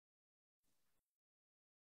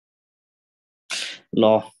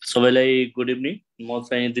ल सबैलाई good evening. म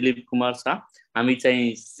चाहिँ दिलीप कुमार शाह। हामी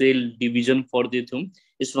चाहिँ सेल डिभिजन पढ्दैथ्यौँ।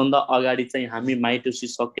 यसभन्दा अगाडि चाहिँ हामी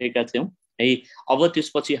माइटोसिस सकेका थियौँ है। अब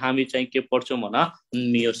त्यसपछि हामी चाहिँ के पढ्छौँ भन,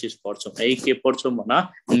 मियोसिस पढ्छौँ है। के पढ्छौँ भन,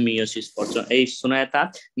 मियोसिस पढ्छौँ है। सुनाए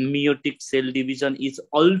त, meiotic sale division is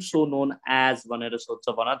also known as भनेर सोध्छ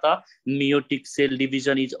भन त। Meiotic sale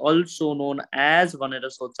division is also known as भनेर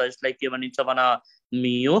सोध्छ। यसलाई के भनिन्छ भन,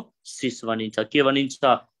 मियोसिस भनिन्छ। के भनिन्छ,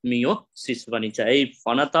 मियोसिस भनिन्छ है।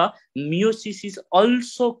 भन त, meiosis is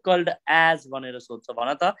also called as भनेर सोध्छ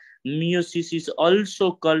भन त। Meiosis is also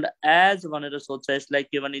called as भनेर सोध्छ। यसलाई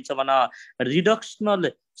के भनिन्छ भन,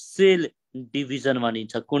 रिडक्सनल सेल डिभिजन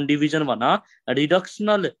भनिन्छ। कुन डिभिजन भन,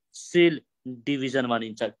 रिडक्सनल सेल डिभिजन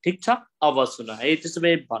भनिन्छ। ठिक छ, अब सुन है। त्यसो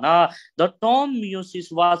भए भन, the term meiosis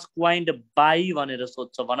was क्वाइन्ड by भनेर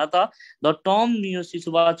सोध्छ भन त। The term meiosis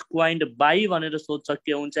was क्वाइन्ड by भनेर सोध्छ।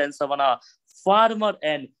 के हुन्छ एन्सर भन, फार्मर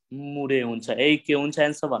एन्ड मुरे हुन्छ है। के हुन्छ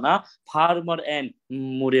एन्सर भन, फार्मर एन्ड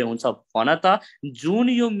मुरे हुन्छ। भन त, जुन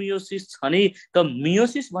यो मियोसिस छ नि, त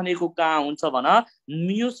मियोसिस भनेको कहाँ हुन्छ भन,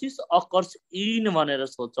 मियोसिस अकर्स इन भनेर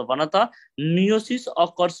सोध्छ भन त। मियोसिस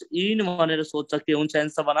अकर्स इन भनेर सोध्छ। के हुन्छ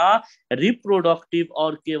एन्सर भन, रिप्रोडक्टिभ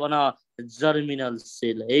और के भन, जर्मिनल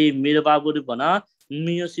सेल है। मेरो बाबुले भन,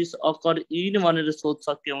 मियोसिस अकर इन भनेर सोध्छ।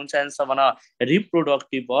 के हुन्छ एन्सर भन,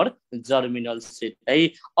 रिप्रोडक्टिभ और जर्मिनल सेल है।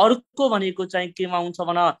 अर्को भनेको चाहिँ केमा हुन्छ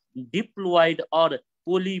भन, डिप्लोइड और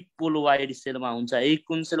पोलिपोलोइड सेलमा हुन्छ है।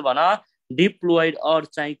 कुन सेल भन, डिप्लोइड और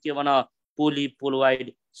चाहिँ के भन,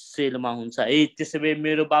 पोलिपोलोइड सेलमा हुन्छ है। त्यसो भए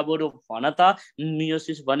मेरो बाबुहरू भन त,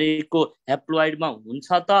 मियोसिस भनेको हेप्लोइडमा हुन्छ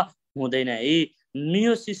त हुँदैन है।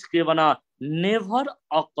 मियोसिस के भन, नेभर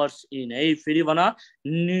अकर्स इन है। फेरि भन,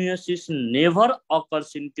 मियोसिस नेभर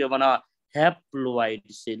अकर्स इन के भन, हेप्लोइड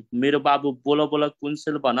सेल। मेरो बाबु बोल बोल कुन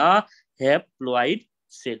सेल भन, हेप्लोइड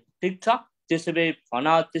सेल। ठिक छ, त्यसो भए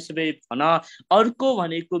भन, अर्को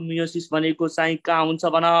भनेको मियोसिस भनेको चाहिँ कहाँ हुन्छ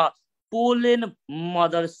भन, पोलेन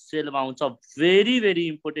मदर सेलमा हुन्छ। Very very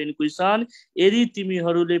important question. यदि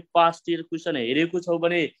तिमीहरूले पास्ट इयर क्वेसन हेरेको छौ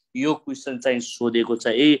भने यो क्वेसन चाहिँ सोधेको छ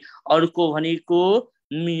है। अर्को भनेको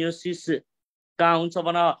मियोसिस कहाँ हुन्छ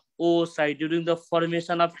भन, ओ side during the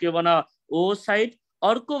formation of के भन, ओ साइड।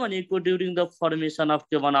 अर्को भनेको ड्युरिङ द फर्मेसन अफ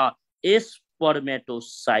के भन,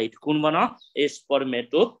 स्पर्मेटोसाइट। कुन भन,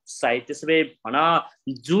 स्पर्मेटोसाइट। त्यसो भए भन,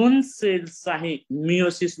 जुन सेल चाहिँ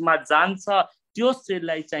मियोसिसमा जान्छ त्यो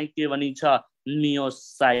सेललाई चाहिँ के भनिन्छ,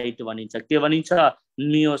 मियोसाइट भनिन्छ। के भनिन्छ,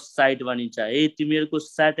 मियोसाइट भनिन्छ है। तिमीहरूको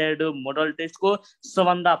स्याटरडे मोडल टेस्टको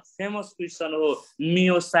सबभन्दा फेमस क्वेसन हो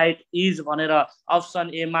मियोसाइट इज भनेर।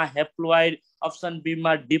 अप्सन ए मा हेप्लोइड, अप्सन बी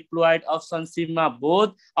मा डिप्लोइड, अप्सन सी मा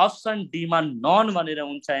बोथ, अप्सन डी मा नन भनेर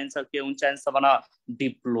हुन्छ एन्सर। के हुन्छ एन्सर भन,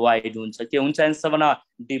 डिप्लोइड हुन्छ। के हुन्छ एन्सर भन,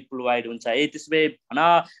 डिप्लोइड हुन्छ है। त्यसो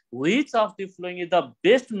भन, which of the following is the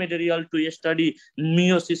best material to study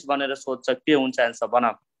meiosis भनेर सोध्छ। के हुन्छ एन्सर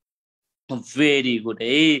भन, भेरी गुड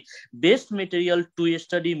है। Best material to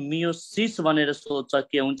study meiosis भनेर सोध्छ।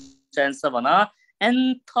 के हुन्छ एन्सर भन,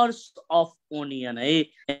 एन्थर्स अफ ओनियन है।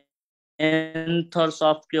 एन्थर्स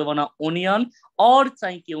अफ के भन, ओनियन। और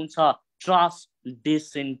चाहिँ के हुन्छ, ट्रास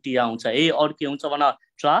डेसेन्टिया हुन्छ है। और के हुन्छ भन,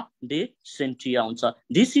 ट्राडेसेन्टिया हुन्छ।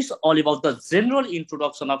 This is all about the general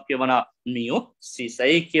introduction of के भन, मियोसिस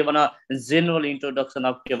है। के भन, जेनरल इन्ट्रोडक्सन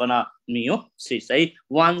अफ के भन, मियोसिस है।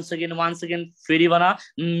 वान्स अगेन फेरि भन,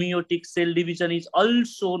 meiotic sale division is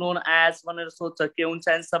also known as भनेर सोध्छ। के हुन्छ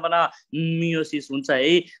एन्सर भन, मियोसिस हुन्छ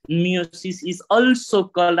है। Meiosis is also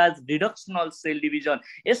called as रिडक्सनल sale division.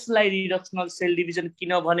 यसलाई रिडक्सनल सेल डिभिजन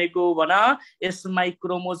किन भनेको भन, यसमा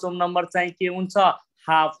क्रोमोसोम नम्बर चाहिँ के हुन्छ,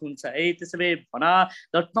 हाफ हुन्छ है। त्यसो भए भन,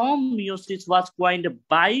 the term meiosis was क्वाइन्ड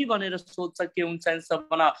by भनेर सोध्छ। के हुन्छ एन्सर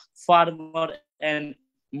भन, फार्मर एन्ड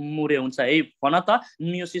मुरे हुन्छ है। भन त,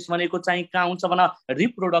 मियोसिस भनेको चाहिँ कहाँ हुन्छ भन,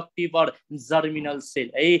 रिप्रोडक्टिभ और जर्मिनल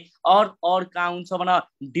सेल है। और कहाँ हुन्छ भन,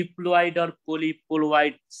 डिप्लोइड और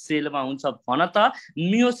पोलिपोलोइड सेलमा हुन्छ। भन त,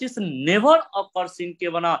 मियोसिस नेभर अकर्स इन के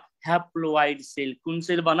भन, हेप्लोइड सेल। कुन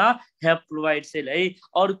सेल भन, हेप्लोइड सेल है।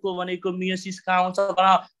 अर्को भनेको मियोसिस कहाँ हुन्छ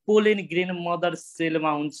भन, पोलेन ग्रेन मदर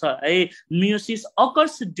सेलमा हुन्छ है। Meiosis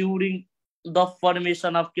occurs during the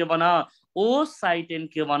formation of के भन, ओ साइट एन्ड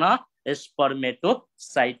के भन,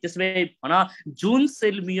 स्पर्मेटोसाइट। त्यसै भन, जुन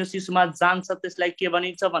सेल मियोसिसमा जान्छ त्यसलाई के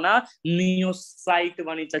भनिन्छ भन, मियोसाइट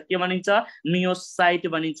भनिन्छ। के भनिन्छ, मियोसाइट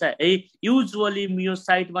भनिन्छ है। युजुअली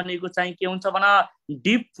मियोसाइट भनेको चाहिँ के हुन्छ भन,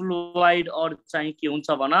 डिप्लोइड और चाहिँ के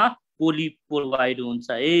हुन्छ भन, पोलिपोलोइड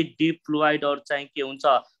हुन्छ है। डिप्लोइड और चाहिँ के हुन्छ,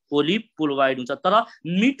 पोलिपोलोइड हुन्छ। तर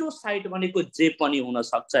मिटोसाइट भनेको जे पनि हुन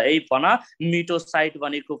सक्छ है। भन, मिटोसाइट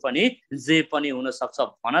भनेको पनि जे पनि हुन सक्छ।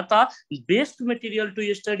 भन त, best material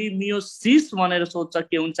to study meiosis भनेर सोध्छ।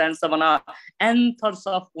 के हुन्छ एन्सर भन, एन्थर्स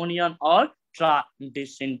अफ ओनियन और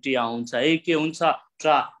ट्राडेसेन्टिया हुन्छ है के हुन्छ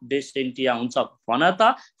ट्राडेसेन्टिया हुन्छ भन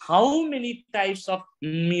त how many types of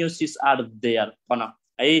meiosis are there भन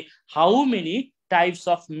है how many types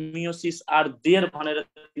of meiosis are there भनेर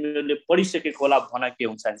तिमीहरूले पढिसकेको होला भन के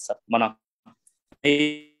हुन्छ आन्सर भन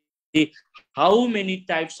how many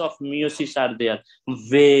types of meiosis are there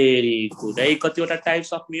very good है कतिवटा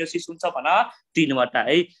टाइप्स अफ मियोसिस हुन्छ भन 3वटा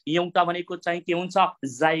है एउटा भनेको चाहिँ के हुन्छ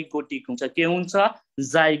जाइगोटिक हुन्छ के हुन्छ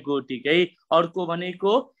जाइगोटिक है अर्को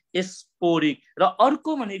भनेको स्पोरिक र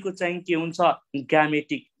अर्को भनेको चाहिँ के हुन्छ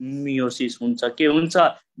ग्यामेटिक मियोसिस हुन्छ के हुन्छ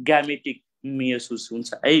ग्यामेटिक मियोसिस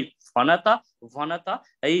हुन्छ है भन त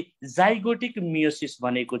है जाइगोटिक मियोसिस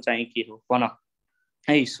भनेको चाहिँ के हो भन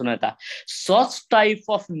है सुन त such type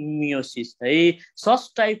of meiosis है such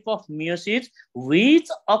type of meiosis which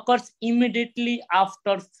occurs immediately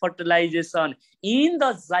after fertilization in the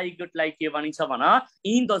zygote लाई के भनिन्छ भन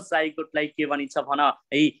in the zygote लाई के भनिन्छ भन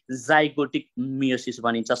है zygotic meiosis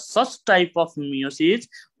भनिन्छ such type of meiosis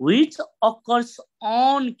which occurs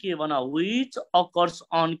on के भन which occurs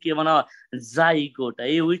on के भन zygote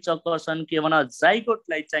है which occurs on के भन zygote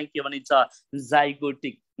लाई चाहिँ के भनिन्छ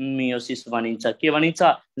zygotic मियोसिस भनिन्छ के भनिन्छ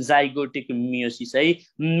जाइगोटिक मियोसिस है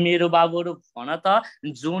मेरो बाबुहरु भन त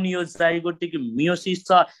जुन यो जाइगोटिक मियोसिस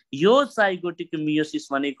छ यो जाइगोटिक मियोसिस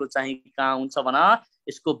भनेको चाहिँ कहाँ हुन्छ भन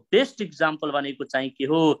यसको बेस्ट एक्जाम्पल भनेको चाहिँ के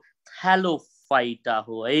हो थ्यालोफाइटा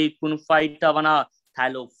हो है कुन फाइटा भन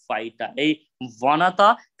थ्यालोफाइटा है भन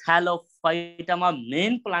त थ्यालोफाइटामा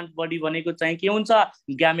मेन प्लान्ट बडी भनेको चाहिँ के हुन्छ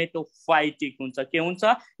ग्यामेटोफाइटिक हुन्छ के हुन्छ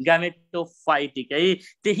ग्यामेटोफाइटिक है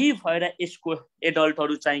त्यही भएर यसको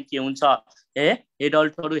एडल्टहरु चाहिँ के हुन्छ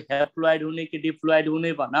एडल्टहरु हेप्लोइड हुने कि डिप्लोइड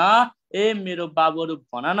हुने भन मेरो बाबुहरु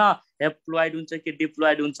भन न हेप्लोइड हुन्छ कि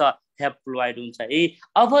डिप्लोइड हुन्छ हेप्लोइड हुन्छ है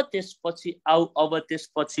अब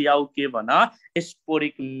त्यसपछि आउ के भन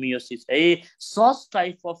स्पोरिक मियोसिस है such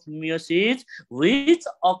type of meiosis which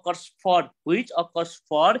occurs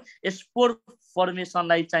for spore formation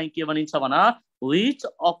लाई चाहिँ के भनिन्छ भन which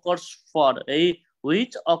occurs for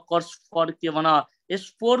के भन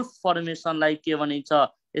स्पोर फर्मेसन लाई के भनिन्छ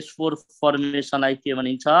स्पोर फर्मेसन लाई के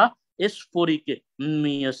भनिन्छ स्पोरिक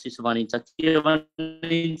मियोसिस भनिन्छ के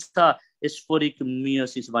भनिन्छ स्पोरिक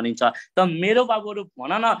मियोसिस भनिन्छ त मेरो बाबुहरु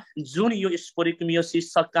भन न जुन यो स्पोरिक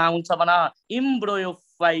मियोसिस छ कहाँ हुन्छ भन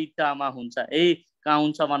इम्ब्रोयोफाइटामा हुन्छ है कहाँ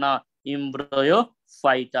हुन्छ भन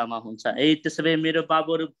इम्ब्रोयोफाइटामा हुन्छ है त्यसैले मेरो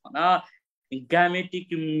बाबुहरु भन ग्यामेटिक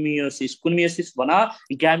मियोसिस कुन मियोसिस भन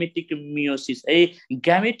ग्यामेटिक मियोसिस है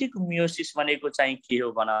ग्यामेटिक मियोसिस भनेको चाहिँ के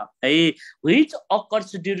हो भन है which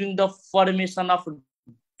occurs during the formation of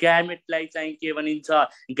gamete लाई चाहिँ के भनिन्छ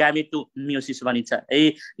ग्यामेटोमियोसिस भनिन्छ है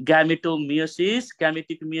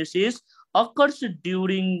ग्यामेटिक meiosis occurs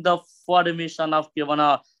during the formation of के भन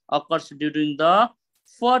occurs during the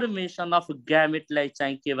formation of gamete लाई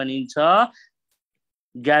चाहिँ के भनिन्छ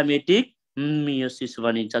ग्यामेटिक मियोसिस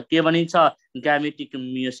भनिन्छ के भनिन्छ ग्यामेटिक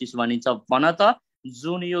मियोसिस भनिन्छ भन त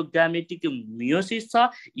जुन यो ग्यामेटिक मियोसिस छ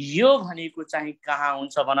यो भनेको चाहिँ कहाँ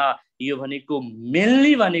हुन्छ भन यो भनेको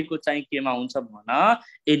मेनली भनेको चाहिँ केमा हुन्छ भन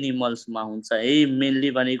एनिमल्समा हुन्छ है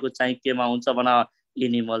मेनली भनेको चाहिँ केमा हुन्छ भन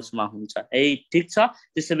एनिमल्समा हुन्छ है ठीक छ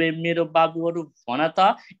त्यसैले मेरो बाबुहरु भन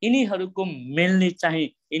त यिनीहरुको मेनली चाहिँ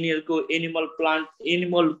यिनीहरुको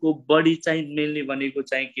एनिमलको बडी चाहिँ मेनली भनेको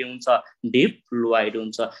चाहिँ के हुन्छ डिप्लोइड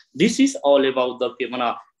हुन्छ this is all about the के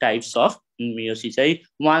भन टाइप्स अफ meiosis है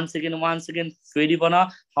once again फेरि भन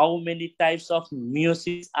how many types of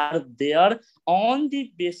meiosis are there on the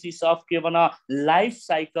basis of के भन लाइफ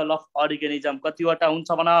साइकल अफ अर्गानिजम कतिवटा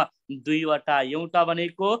हुन्छ भन दुईवटा एउटा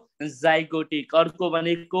भनेको जाइगोटिक अर्को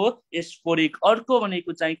भनेको स्पोरिक अर्को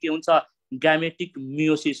भनेको चाहिँ के हुन्छ ग्यामेटिक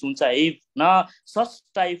मियोसिस हुन्छ है न such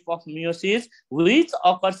type of meiosis which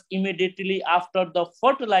occurs immediately after the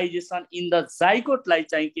fertilization in the zygote लाई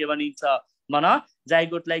चाहिँ के भनिन्छ भन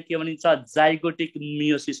जाइगोट लाई के भनिन्छ जाइगोटिक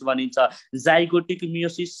मियोसिस भनिन्छ जाइगोटिक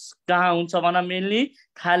मियोसिस कहाँ हुन्छ भन मेनली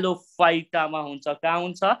थ्यालोफाइटामा हुन्छ कहाँ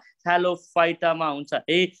हुन्छ थ्यालोफाइटामा हुन्छ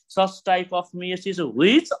है such type of meiosis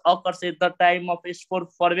which occurs at the time of spore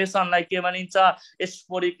formation लाई के भनिन्छ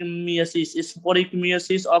स्पोरिक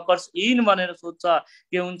मियोसिस occurs in भनेर सोध्छ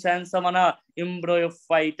के हुन्छ आन्सर भन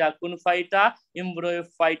इम्ब्रोयोफाइटा कुन फाइटा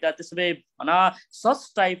इम्ब्रोयोफाइटा त्यसैले भन such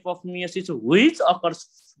type of meiosis which occurs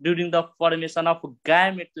during the formation of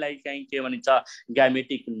gamete लाई चाहिँ के भनिन्छ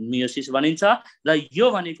ग्यामेटिक मियोसिस भनिन्छ र यो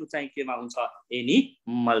भनेको चाहिँ केमा हुन्छ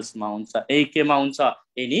एनिमल्समा हुन्छ केमा हुन्छ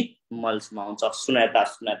एनिमल्समा हुन्छ सुनाता है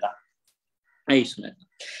सुनाता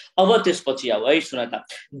अब त्यसपछि आऊ है सुनाता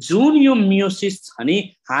जुन यो मियोसिस छ नि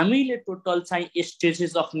हामीले टोटल चाहिँ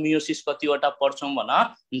स्टेजेस अफ मियोसिस कतिवटा पढ्छौं भन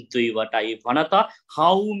दुईवटा भन त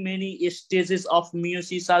how many stages of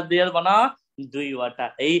meiosis are there भन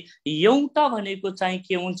दुईवटा है। एउटा भनेको चाहिँ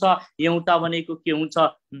के हुन्छ, एउटा भनेको के हुन्छ,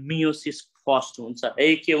 मियोसिस फर्स्ट हुन्छ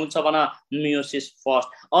है। के हुन्छ भन, मियोसिस फर्स्ट।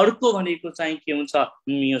 अर्को भनेको चाहिँ के हुन्छ,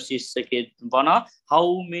 मियोसिस सेकेन्ड। भन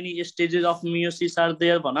how many stages of meiosis are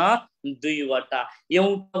there, भन दुईवटा।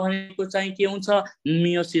 एउटा भनेको चाहिँ के हुन्छ,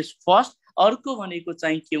 मियोसिस फर्स्ट, अर्को भनेको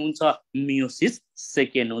चाहिँ के हुन्छ, मियोसिस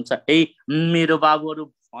सेकेन्ड हुन्छ है। मेरो बाबुहरू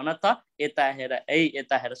भन त, यता हेर है,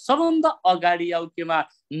 यता हेर। सबभन्दा अगाडि आऊ केमा,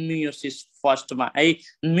 मियोसिस फर्स्टमा है।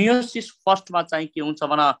 मियोसिस फर्स्टमा चाहिँ के हुन्छ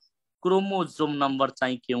भन, क्रोमोजोम नम्बर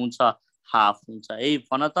चाहिँ के हुन्छ, हाफ हुन्छ है।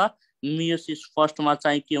 भन त, मियोसिस फर्स्टमा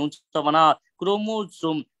चाहिँ के हुन्छ भन,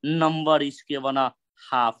 क्रोमोजोम नम्बर इज के भन,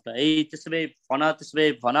 हाफ है। त्यसै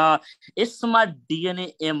भन यसमा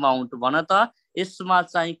डिएनए एमाउन्ट, भन त यसमा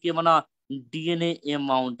चाहिँ के भन, डिएनए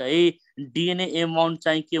एमाउन्ट है। डिएनए एमाउन्ट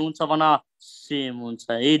चाहिँ के हुन्छ भन, सेम हुन्छ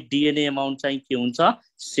है। डिएनए एमाउन्ट चाहिँ के हुन्छ,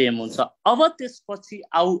 सेम हुन्छ। अब त्यसपछि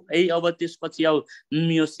आऊ है, अब त्यसपछि आऊ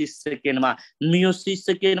मियोसिस सेकेन्डमा। मियोसिस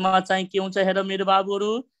सेकेन्डमा चाहिँ के हुन्छ हेर मेरो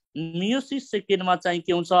बाबुहरू, मियोसिस सेकेन्डमा चाहिँ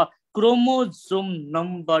के हुन्छ, क्रोमोजोम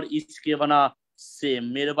नम्बर इज के भन, सेम।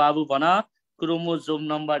 मेरो बाबु भन, क्रोमोजोम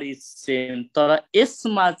नम्बर इज सेम। तर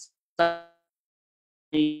यसमा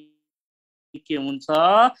के हुन्छ,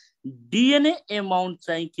 डिएनए एमाउन्ट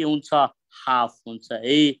चाहिँ के हुन्छ, हाफ हुन्छ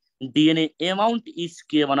है। डिएनए एमाउन्ट इज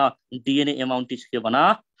के भन, डिएनए एमाउन्ट इज के भन,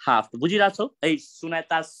 हाफ। बुझिरहेको छौ है।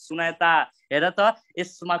 सुनायता हेर त,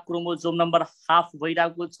 यसमा क्रोमोजोम नम्बर हाफ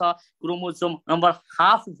भइरहेको छ। क्रोमोजोम नम्बर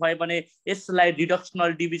हाफ भयो भने यसलाई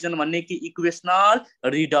रिडक्सनल डिभिजन भन्ने कि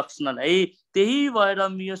इक्वेसनल रिडक्सनल है। त्यही भएर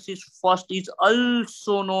meiosis first is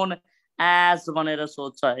also known as भनेर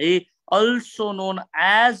सोध्छ है। अल्सो नोन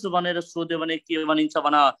एज भनेर सोध्यो भने के भनिन्छ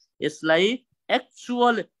भन, यसलाई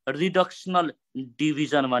एक्चुअल रिडक्सनल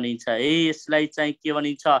डिभिजन भनिन्छ है। यसलाई चाहिँ के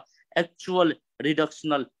भनिन्छ, एक्चुअल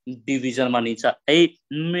रिडक्सनल डिभिजन भनिन्छ है।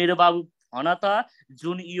 मेरो बाबु भन त,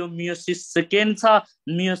 जुन यो मियोसिस सेकेन्ड छ,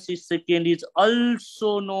 meiosis second is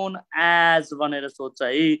also known as भनेर सोध्छ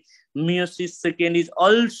है। Meiosis second is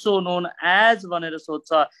also known as भनेर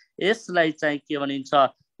सोध्छ। यसलाई चाहिँ के भनिन्छ,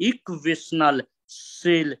 इक्वेसनल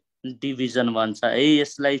सेल डिभिजन भन्छ है।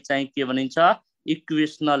 यसलाई चाहिँ के भनिन्छ,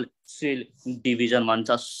 इक्वेसनल सेल डिभिजन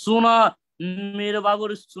भन्छ। सुन मेरो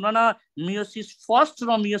बाबुहरू, सुन न, मियोसिस फर्स्ट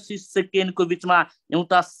र मियोसिस सेकेन्डको बिचमा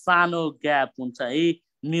एउटा सानो ग्याप हुन्छ है।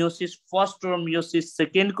 मियोसिस फर्स्ट र मियोसिस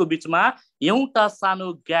सेकेन्डको बिचमा एउटा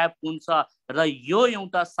सानो ग्याप हुन्छ र यो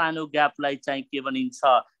एउटा सानो ग्यापलाई चाहिँ के भनिन्छ,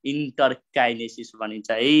 इन्टरकाइनेसिस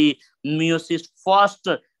भनिन्छ है। मियोसिस फर्स्ट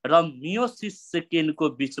र मियोसिस सेकेन्डको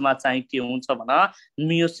बिचमा चाहिँ के हुन्छ भन,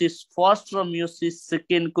 मियोसिस फर्स्ट र मियोसिस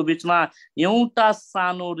सेकेन्डको बिचमा एउटा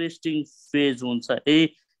सानो रेस्टिङ फेज हुन्छ है।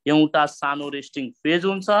 एउटा सानो रेस्टिङ फेज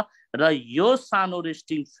हुन्छ र यो सानो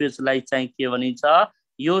रेस्टिङ फेजलाई चाहिँ के भनिन्छ,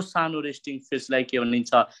 यो सानो रेस्टिङ फेजलाई के भनिन्छ,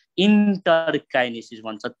 इन्टरकाइनेसिस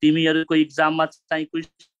भन्छ। तिमीहरूको इक्जाममा चाहिँ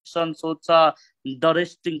क्वेसन सोध्छ, द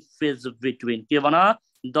रेस्टिङ फेज बिट्विन, के भन,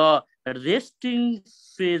 the resting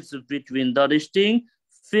phase between, the resting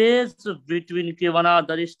phase between, के भन,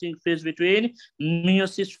 the resting phase between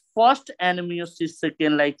meiosis first and meiosis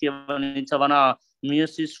सेकेन्डलाई के भनिन्छ भन,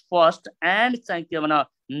 मियोसिस फर्स्ट एन्ड चाहिँ के भन,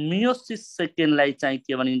 मियोसिस सेकेन्डलाई चाहिँ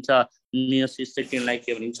के भनिन्छ, मियोसिस सेकेन्डलाई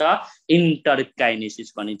के भनिन्छ,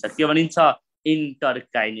 इन्टरकाइनेसिस भनिन्छ। के भनिन्छ,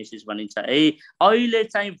 इन्टरकाइनेसिस भनिन्छ है। अहिले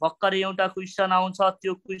चाहिँ भर्खर एउटा क्वेसन आउँछ,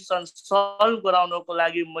 त्यो क्वेसन सल्भ गराउनको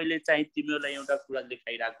लागि मैले चाहिँ तिमीहरूलाई एउटा कुरा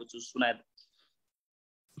देखाइरहेको छु। सुना,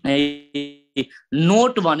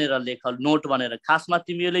 नोट भनेर लेख, नोट भनेर। खासमा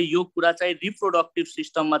तिमीहरूले यो कुरा चाहिँ रिप्रोडक्टिभ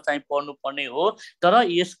सिस्टममा चाहिँ पढ्नु पर्ने हो, तर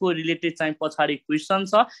यसको रिलेटेड चाहिँ पछाडि क्वेसन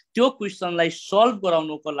छ, त्यो क्वेसनलाई सल्भ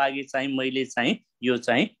गराउनको लागि चाहिँ मैले चाहिँ यो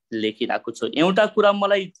चाहिँ लेखिरहेको छु। एउटा कुरा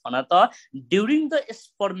मलाई भन त, ड्युरिङ द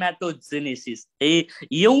स्पर्मेटोजेनेसिस है,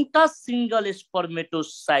 एउटा सिंगल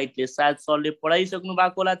स्पर्मेटोसाइटले, सायद सरले पढाइसक्नु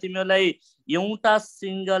भएको होला तिमीहरूलाई, एउटा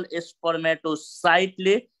सिंगल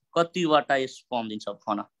स्पर्मेटोसाइटले कतिवटा स्पर्म दिन्छ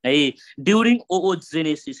भन है। ड्युरिङ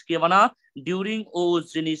ओओजेनेसिस, के भन, ड्युरिङ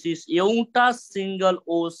ओओजेनेसिस एउटा सिंगल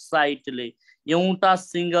ओसाइटले, एउटा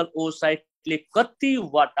सिंगल ओसाइटले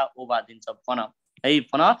कतिवटा ओभा दिन्छ भन है।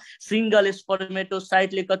 भन, सिंगल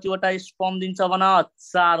स्पर्मेटोसाइटले कतिवटा स्पर्म दिन्छ भन,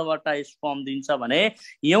 4वटा स्पर्म दिन्छ भने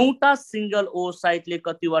एउटा सिंगल ओसाइटले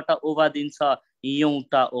कतिवटा ओभा दिन्छ,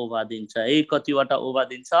 एउटा ओभा दिन्छ है। कतिवटा ओभा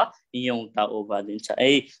दिन्छ, एउटा ओभा दिन्छ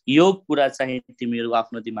है। यो कुरा चाहिँ तिमीहरू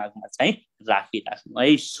आफ्नो दिमागमा चाहिँ राखिराख्नु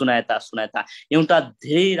है। सुनायता सुनायता एउटा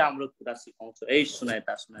धेरै राम्रो कुरा सिकाउँछु है।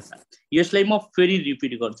 सुनायता सुनायता यसलाई म फेरि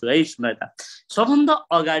रिपिट गर्छु है। सुनायता सबभन्दा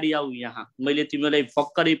अगाडि आऊ यहाँ मैले तिमीलाई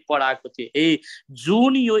भर्खरै पढाएको थिएँ है।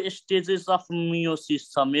 जुन यो स्टेजेस अफ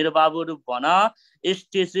मियोसिस छ मेरो बाबुहरू भन।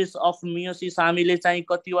 स्टेजेस अफ मियोसिस हामीले चाहिँ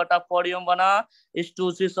कतिवटा पढ्यौँ भन।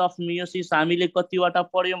 स्टेजेस अफ मियोसिस हामीले कतिवटा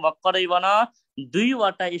पढ्यौँ भर्खरै भन।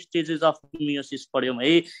 2वटा स्टेजेस अफ मियोसिस पढ्यौँ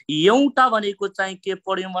है। एउटा भनेको चाहिँ के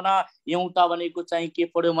पढ्यौँ भन। एउटा भनेको चाहिँ के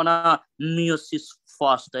पढ्यौँ भन। मियोसिस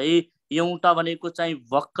फर्स्ट है। एउटा भनेको चाहिँ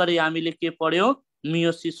भर्खरै हामीले के पढ्यौँ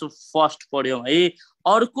मियोसिस फर्स्ट पढ्यौँ है।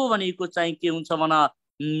 अर्को भनेको चाहिँ के हुन्छ भन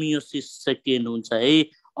मियोसिस सेकेन्ड हुन्छ है।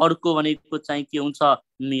 अर्को भनेको चाहिँ के हुन्छ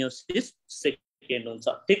मियोसिस सेकेन्ड हुन्छ।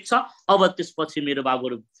 ठिक छ। अब त्यसपछि मेरो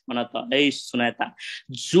बाबुहरू भन त है। सुनायता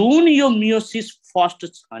जुन यो मियोसिस फर्स्ट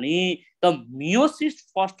छ नि त मियोसिस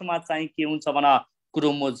फर्स्टमा चाहिँ के हुन्छ भन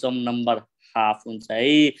क्रोमोजोम नम्बर हाफ हुन्छ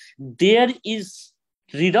है। There is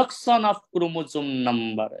reduction of chromosome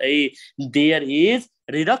number है। देयर इज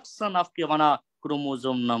रिडक्सन अफ के भन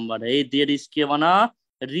क्रोमोजोम नम्बर है। देयर इज के भन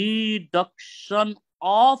रिडक्सन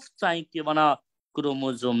अफ चाहिँ के भन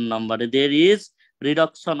chromosome number. There is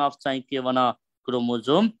reduction of चाहिँ के भन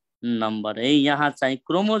क्रोमोजोम नम्बर है। यहाँ चाहिँ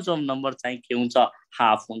क्रोमोजोम नम्बर चाहिँ के हुन्छ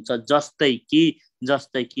हाफ हुन्छ। जस्तै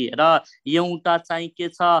कि र एउटा चाहिँ के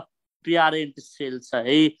छ प्यारेन्ट सेल छ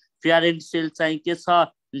है। प्यारेन्ट सेल चाहिँ के छ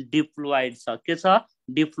डिप्लोइड छ। के छ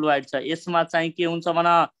डिप्लोइड छ। यसमा चाहिँ के हुन्छ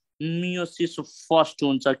भन मियोसिस फर्स्ट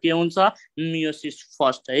हुन्छ। के हुन्छ मियोसिस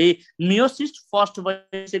फर्स्ट है। मियोसिस फर्स्ट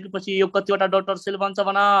भइसकेपछि यो कतिवटा डटर सेल बन्छ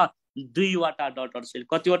भन 2वटा डटर सेल।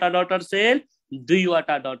 कतिवटा डटर सेल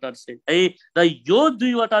 2वटा डटर सेल है। र यो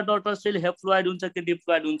 2वटा डटर सेल हेप्लोइड हुन्छ कि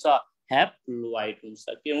डिप्लोइड हुन्छ हेप्लोइड हुन्छ।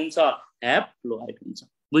 के हुन्छ हेप्लोइड हुन्छ।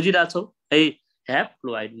 बुझिरहेछौ है।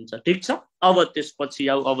 हेप्लोइड हुन्छ। ठिक छ। अब त्यसपछि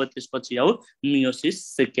आऊ मियोसिस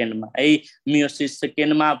सेकेन्डमा है। मियोसिस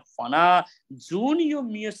सेकेन्डमा भन जुन यो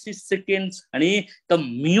मियोसिस सेकेन्ड छ नि त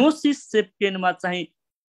मियोसिस सेकेन्डमा चाहिँ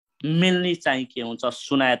मिल्ने चाहिँ के हुन्छ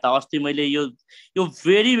सुनायता। अस्ति मैले यो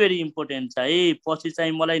भेरी भेरी इम्पोर्टेन्ट छ है। पछि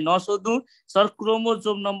चाहिँ मलाई नसोध्नु सर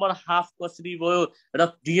क्रोमोजोम नम्बर हाफ कसरी भयो र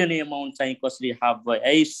डिएनए अमाउन्ट चाहिँ कसरी हाफ भयो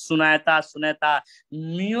है। सुनायता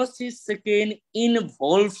meiosis second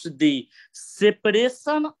इन्भल्व्स the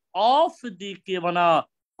separation of the के भन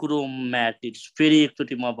क्रोमैटिड्स। फेरि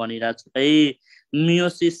एकचोटि म भनिरहेको छु है।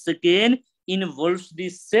 Meiosis second इन्भल्व्स the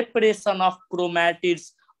separation of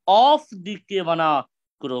chromatids of the के भन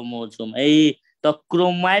क्रोमोजोम है। त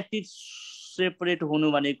क्रोमैटिड सेपरेट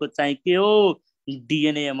हुनु भनेको चाहिँ के हो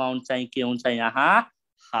डिएनए अमाउन्ट चाहिँ के हुन्छ यहाँ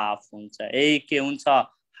हाफ हुन्छ है। के हुन्छ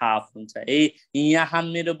हाफ हुन्छ है। यहाँ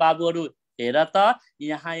मेरो बाबुहरू हेर त।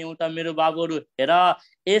 यहाँ एउटा मेरो बाबुहरू हेर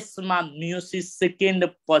यसमा मियोसिस सेकेन्ड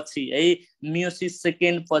पछि है। मियोसिस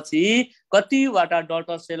सेकेन्ड पछि कतिवटा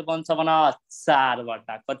डटर सेल बन्छ भन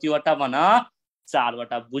 4वटा। कतिवटा भन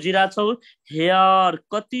 4वटा। बुझिरहेछौ। हेयर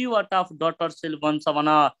कतिवटा डटर सेल बन्छ भन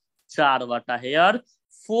 4वटा। Hair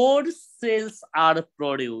 4 sales are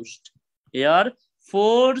produced. Hair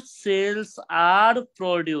 4 sales are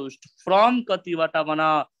produced from कतिवटा भन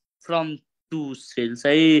फ्रम 2 सेल्स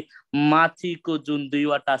है। माथिको जुन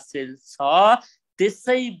 2वटा सेल छ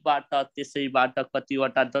त्यसैबाट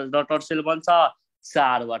कतिवटा डटर सेल बन्छ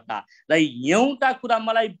 4वटा। र एउटा कुरा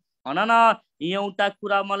मलाई भन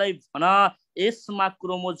न यसमा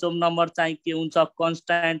क्रोमोजोम नम्बर चाहिँ के हुन्छ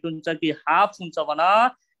कन्स्ट्यान्ट हुन्छ कि हाफ हुन्छ भन।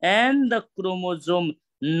 And the chromosome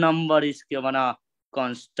number is के भन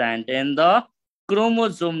constant. And the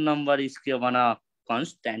chromosome number is के भन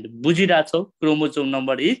constant. बुझिरहेछौ chromosome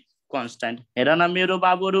number is constant. हेर न मेरो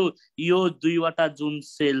बाबुहरू यो 2वटा जुन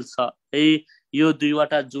सेल छ है। यो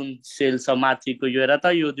 2वटा जुन सेल छ माथिको यो हेर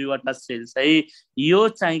त यो 2वटा सेल छ है। यो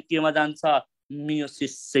चाहिँ केमा जान्छ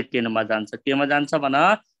मियोसिस सेकेन्डमा जान्छ। केमा जान्छ भन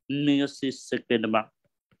मियोसिस सेकेन्डमा।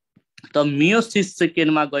 त मियोसिस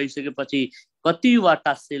सेकेन्डमा गइसकेपछि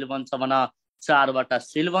कतिवटा सेल बन्छ भन 4वटा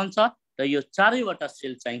सेल बन्छ। र यो 4वटा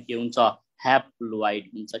सेल चाहिँ के हुन्छ हेप्लोइड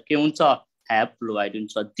हुन्छ। के हुन्छ हेप्लोइड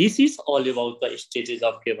हुन्छ। This is all about the stages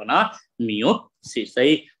of के भन मियोसिस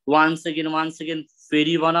है। वान सेकेन्ड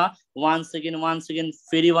फेरि भन। वान सेकेन्ड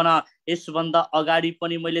फेरि भन। यसभन्दा अगाडि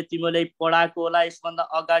पनि मैले तिमीलाई पढाएको होला। यसभन्दा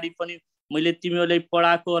अगाडि पनि मैले तिमीलाई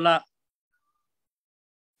पढाएको होला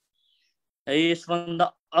है। यसभन्दा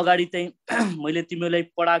अगाडि चाहिँ मैले तिमीलाई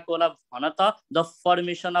पढाएको होला भन त। द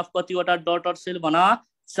फर्मेसन अफ कतिवटा डटर सेल भन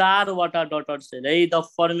 4वटा डटर सेल है। द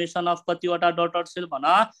फर्मेसन अफ कतिवटा डटर सेल भन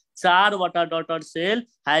 4वटा daughter sale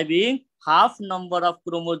हैविङ half number of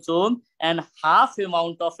chromosome and half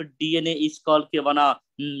amount of DNA is called के भन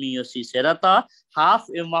मियोसिस हेर त half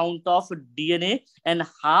amount of DNA and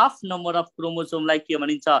half number of क्रोमोसोमलाई के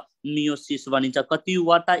भनिन्छ मियोसिस भनिन्छ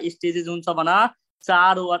कतिवटा स्टेजेस हुन्छ भन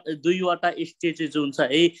दुईवटा स्टेजेस हुन्छ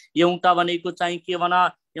है एउटा भनेको चाहिँ के भन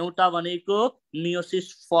एउटा भनेको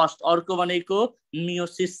मियोसिस फर्स्ट अर्को भनेको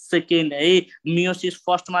मियोसिस सेकेन्ड है मियोसिस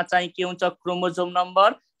फर्स्टमा चाहिँ के हुन्छ क्रोमोसोम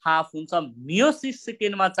नम्बर हाफ हुन्छ मियोसिस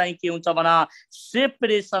सेकेन्डमा चाहिँ के हुन्छ भन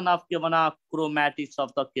सेपरेसन अफ के भन क्रोमेटिड्स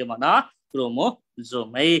अफ द के भन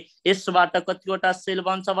क्रोमोसोम है यसबाट कतिवटा सेल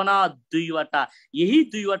बन्छ भन दुईवटा यही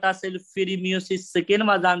दुईवटा सेल फेरि मियोसिस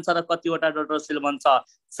सेकेन्डमा जान्छ र कतिवटा डटर सेल बन्छ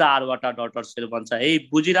चारवटा डटर सेल बन्छ है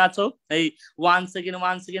बुझिरहेछौ है 1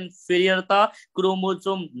 सेकेन्ड फेरि त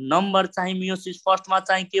क्रोमोसोम नम्बर चाहिँ मियोसिस फर्स्टमा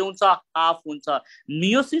चाहिँ के हुन्छ हाफ हुन्छ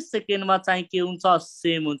मियोसिस सेकेन्डमा चाहिँ के हुन्छ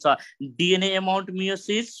सेम हुन्छ डिएनए अमाउन्ट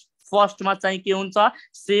मियोसिस फर्स्टमा चाहिँ के हुन्छ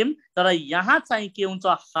सेम तर यहाँ चाहिँ के हुन्छ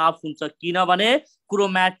हाफ हुन्छ किनभने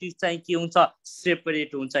क्रोमेटिड चाहिँ के हुन्छ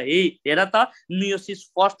सेपरेट हुन्छ है हेर त मियोसिस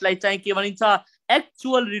फर्स्टलाई चाहिँ के भनिन्छ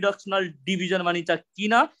एक्चुअल रिडक्सनल डिभिजन भनिन्छ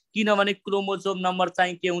किनभने क्रोमोसोम नम्बर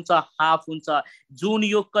चाहिँ के हुन्छ हाफ हुन्छ जुन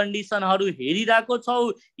यो कन्डिसनहरु हेरिरहेको छौ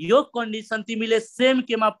यो कन्डिसन तिमीले सेम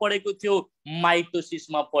केमा पढेको थियौ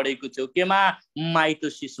माइटोसिसमा पढेको थियौ केमा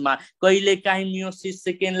माइटोसिसमा कहिले काहीँ मियोसिस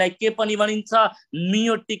सेकेन्डलाई के पनि भनिन्छ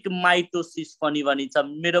मियोटिक माइटोसिस पनि भनिन्छ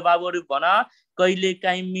मेरो बाबुहरु भन कहिले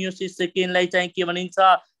काहीँ मियोसिस सेकेन्डलाई चाहिँ के भनिन्छ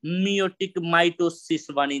मियोटिक माइटोसिस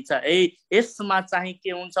भनिन्छ है यसमा चाहिँ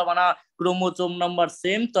के हुन्छ भन क्रोमोसोम नम्बर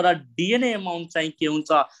सेम तर डिएनए अमाउन्ट चाहिँ के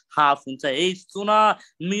हुन्छ हाफ हुन्छ है सुन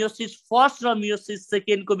मियोसिस फर्स्ट र मियोसिस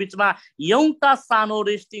सेकेन्डको बीचमा एउटा सानो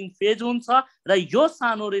रेस्टिङ फेज हुन्छ र यो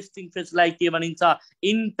सानो रेस्टिङ फेजलाई के भनिन्छ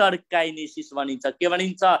इन्टरकाइनेसिस भनिन्छ के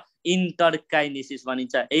भनिन्छ इन्टरकाइनेसिस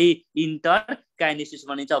भनिन्छ ए इन्टरकाइनेसिस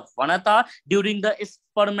भनिन्छ भन त during the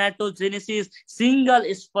spermatogenesis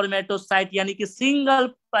single spermatocyte यानी कि सिंगल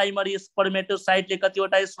प्राइमरी स्पर्मेटोसाइटले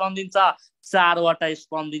कतिवटा स्पर्म दिन्छ चारवटा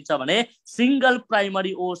स्पर्म दिन्छ भने सिंगल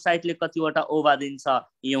प्राइमरी ओसाइटले कतिवटा ओभा दिन्छ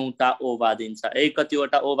एउटा ओभा दिन्छ ए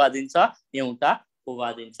कतिवटा ओभा दिन्छ एउटा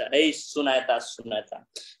ओभा दिन्छ ए सुनायता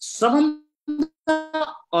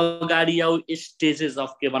अगाडि आउ स्टेजेस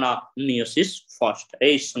अफ के भन मियोसिस फर्स्ट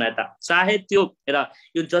है सुनायता चाहे त्यो हेर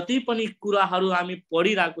यो जति पनि कुराहरु हामी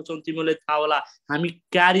पढिरहेको छौं तिमीले थाहा होला हामी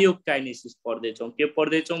क्यारियोकाइनेसिस पढ्दै छौं के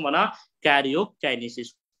पढ्दै छौं भन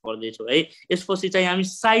क्यारियोकाइनेसिस पढ्दै छौं है यसपछि चाहिँ हामी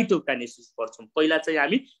साइटोकाइनेसिस पढ्छौं पहिला चाहिँ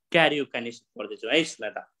हामी क्यारियोकाइनेसिस पढ्दै छौं है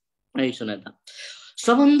सुनायता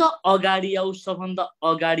सबभन्दा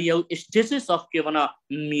अगाडि आउ स्टेजेस अफ के भन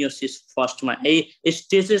मियोसिस फर्स्टमा है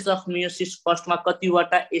स्टेजेस अफ मियोसिस फर्स्टमा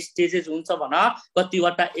कतिवटा स्टेजेस हुन्छ भन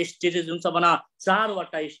कतिवटा स्टेजेस हुन्छ भन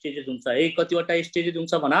चारवटा स्टेजेस हुन्छ है कतिवटा स्टेजेस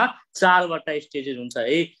हुन्छ भन चारवटा स्टेजेस हुन्छ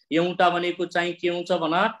है एउटा भनेको चाहिँ के हुन्छ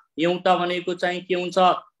भन एउटा भनेको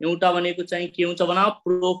चाहिँ के हुन्छ भन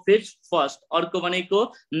प्रोफेज फर्स्ट अर्को भनेको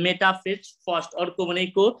मेटाफेज फर्स्ट अर्को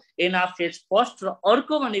भनेको एनाफेज फर्स्ट र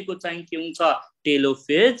अर्को भनेको चाहिँ के हुन्छ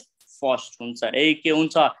टेलोफेज फर्स्ट हुन्छ है के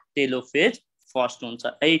हुन्छ टेलोफेज फर्स्ट हुन्छ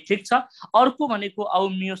है ठीक छ अर्को भनेको आउ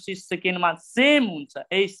मियोसिस सेकेन्डमा सेम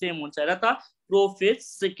हुन्छ र त प्रोफेज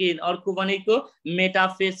सेकेन्ड अर्को भनेको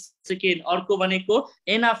मेटाफेज सेकेन्ड अर्को भनेको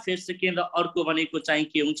एनाफेज सेकेन्ड र अर्को भनेको चाहिँ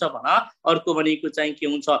के हुन्छ भन अर्को भनेको चाहिँ के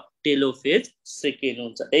हुन्छ टेलोफेज सेकेन्ड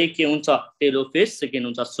हुन्छ ए के हुन्छ टेलोफेज सेकेन्ड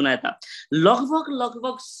हुन्छ सुनायता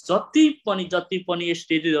लगभग जति पनि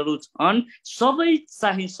स्टेजहरु छन्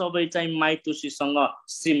सबै चाहिँ माइटोसिससँग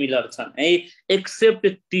सिमिलर छन् है एक्सेप्ट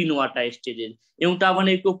तीनवटा स्टेजेस एउटा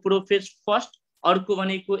भनेको प्रोफेज फर्स्ट अर्को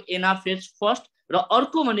भनेको एनाफेज फर्स्ट र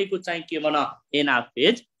अर्को भनेको चाहिँ के भन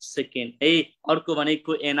एनाफेज सेकेन्ड है अर्को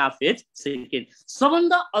भनेको एनाफेज सेकेन्ड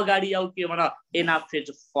सबभन्दा अगाडि आउ के भन एनाफेज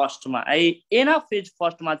फर्स्टमा है एनाफेज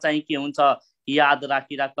फर्स्टमा चाहिँ के हुन्छ याद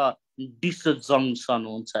राखिराख डिसजंक्सन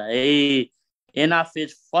हुन्छ है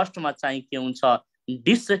एनाफेज फर्स्टमा चाहिँ के हुन्छ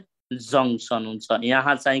डिसजंक्सन हुन्छ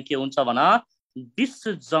यहाँ चाहिँ के हुन्छ भन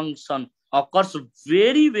डिसजंक्सन occurs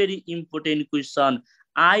very important question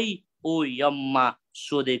IOM मा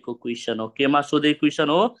सोधेको क्वेशन हो केमा सोधेको क्वेशन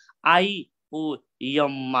हो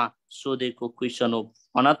IOM मा सोधेको क्वेशन हो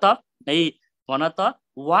भन त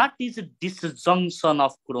व्हाट इज डिसजंक्सन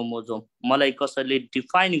अफ क्रोमोसोम मलाई कसैले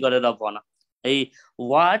डिफाइन गरेर भन है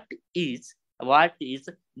व्हाट इज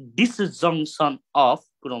डिसजंक्सन अफ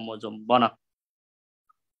क्रोमोसोम भन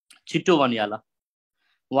छिटो भनिहाल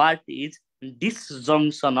व्हाट इज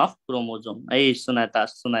डिसजंक्सन अफ क्रोमोसोम है सुनायता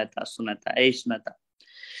है सुनायता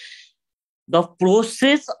the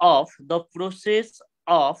process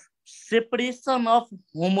of separation of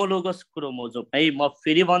homologous chromosome है म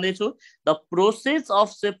फेरि भन्दै छु the process of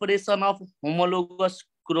separation of homologous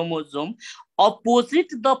chromosome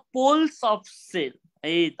opposite the poles of cell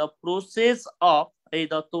है the process of है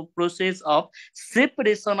the process of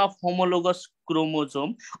separation of homologous chromosome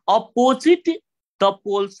opposite the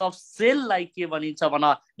poles of सेललाई के भनिन्छ भन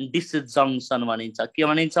डिसजंक्सन भनिन्छ के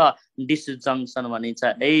भनिन्छ डिसजंक्सन भनिन्छ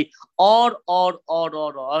है और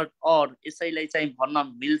यसैलाई चाहिँ भन्न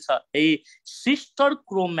मिल्छ है सिस्टर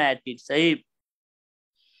क्रोमेटिड्स है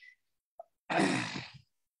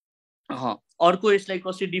अर्को यसलाई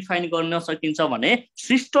कसरी डिफाइन गर्न सकिन्छ भने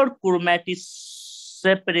sister chromatids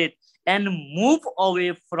separate and move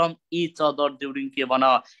away from each other during के भन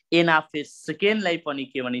एनाफेज सेकेन्डलाई पनि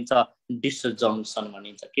के भनिन्छ डिसजंक्सन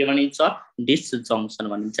भनिन्छ के भनिन्छ डिसजंक्सन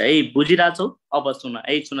भनिन्छ है बुझिराछौ अब सुन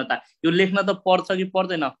है सुन त यो लेख्न त पर्छ कि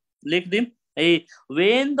पर्दैन लेख्दिम है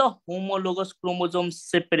when the homologous chromosomes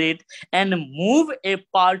separate and move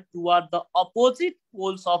apart toward the opposite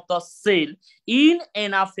poles of the cell in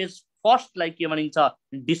anaphase first लाई के भनिन्छ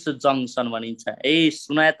डिसजंक्सन भनिन्छ है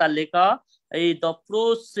सुनाए त लेख the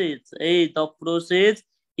process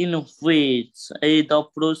in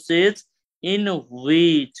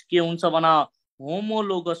which के हुन्छ भन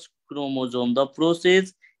homologous chromosome the process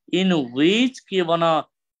in which के भन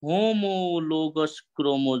homologous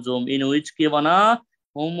chromosome in which के भन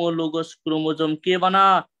homologous chromosome के भन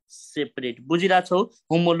separate बुझिराछौ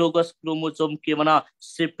homologous chromosome के भन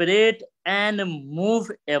separate and move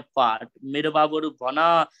apart मेरो बाबुहरु भन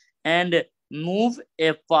and move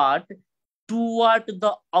apart towards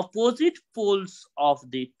the opposite poles of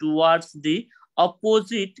the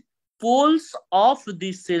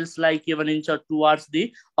cells like के भनिन्छ towards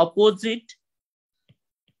the opposite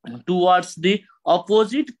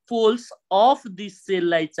poles of the cell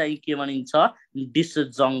लाई चाहिँ के भनिन्छ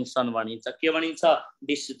डिसजंक्सन भनिन्छ के भनिन्छ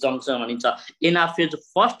डिसजंक्सन भनिन्छ एनाफेज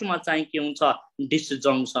फर्स्ट मा चाहिँ के हुन्छ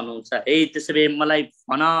डिसजंक्सन हुन्छ ए त्यसैले मलाई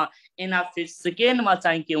भन एनाफेज सेकेन्ड मा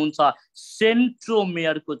चाहिँ के हुन्छ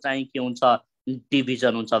सेन्ट्रोमेयर को चाहिँ के हुन्छ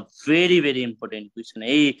डिभिजन हुन्छ भेरी भेरी इम्पोर्टेन्ट क्वेशन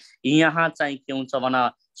है यहाँ चाहिँ के हुन्छ भन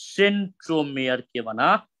सेन्ट्रोमेयर के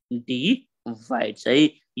भन डिभाइड है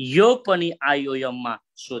यो पनि आइओएम मा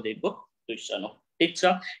सोधेको क्वेशन हो ठीक छ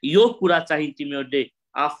यो कुरा चाहिँ तिमीहरुले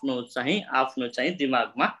आफ्नो चाहिँ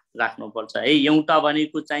दिमागमा राख्नु पर्छ है एउटा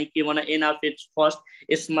भनेको चाहिँ के भन एनाफेज फर्स्ट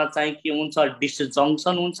यसमा चाहिँ के हुन्छ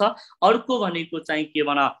डिसजंक्सन हुन्छ अर्को भनेको चाहिँ के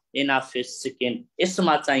भन एनाफेज सेकेन्ड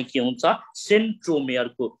यसमा चाहिँ के हुन्छ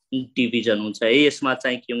सेन्ट्रोमेयरको डिभिजन हुन्छ है यसमा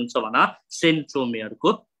चाहिँ के हुन्छ भन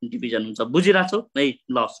सेन्ट्रोमेयरको डिभिजन हुन्छ बुझिराछौ है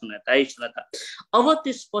ल सुन त अब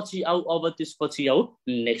त्यसपछि आऊ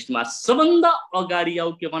नेक्स्टमा सबभन्दा अगाडि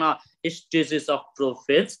आऊ के भन स्टेजेस अफ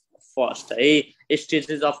प्रोफेज फर्स्ट है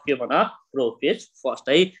स्टेजेस अफ के भन प्रोफेज फर्स्ट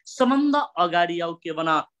है सबभन्दा अगाडि आऊ के भन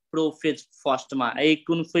प्रोफेज फर्स्टमा है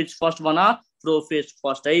कुन फेज फर्स्ट भन प्रोफेज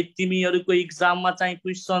फर्स्ट है तिमीहरुको एक्जाममा चाहिँ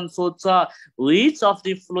क्वेशन सोध्छ which of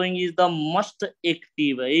the following is the most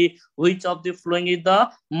active है which of the following is the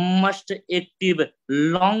most active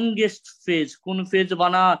longest phase कुन फेज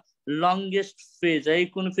भन लंगेस्ट फेज है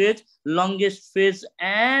कुन फेज लंगेस्ट फेज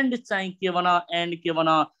एन्ड चाहिँ के भन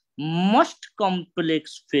मोस्ट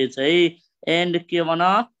कम्प्लेक्स फेज है एन्ड के भन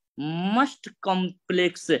most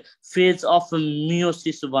complex phase of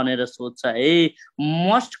meiosis भनेर सोध्छ है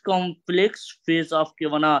मोस्ट कम्प्लेक्स फेज अफ के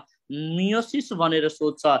भन मियोसिस भनेर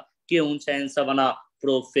सोध्छ के हुन्छ आन्सर भन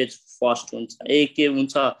प्रोफेज फर्स्ट हुन्छ है के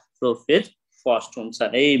हुन्छ प्रोफेज फर्स्ट हुन्छ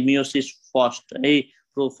है मियोसिस फर्स्ट है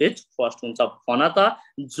प्रोफेज फर्स्ट हुन्छ भन त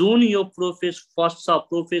जुन यो प्रोफेज फर्स्ट छ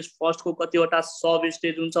प्रोफेज फर्स्ट को कतिवटा सब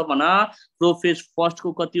स्टेज हुन्छ भन प्रोफेज फर्स्ट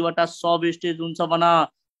को कतिवटा सब स्टेज हुन्छ भन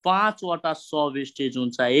 5 वटा सब स्टेज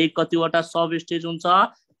हुन्छ है कतिवटा सब स्टेज हुन्छ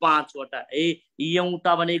 5 वटा है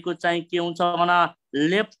एउटा भनेको चाहिँ के हुन्छ भन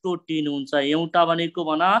लेप्टोटिन हुन्छ एउटा भनेको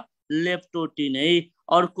भन लेप्टोटिन है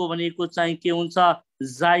अर्को भनेको चाहिँ के हुन्छ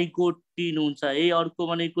जाइगोटिन हुन्छ है अर्को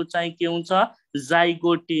भनेको चाहिँ के हुन्छ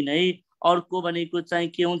जाइगोटिन है अर्को भनेको चाहिँ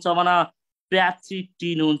के हुन्छ भन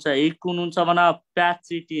प्याचिटिन हुन्छ है कुन हुन्छ भन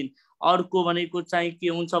प्याचिटिन अर्को भनेको चाहिँ के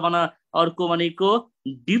हुन्छ भन अर्को भनेको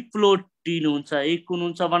डिप्लोटिन हुन्छ है कुन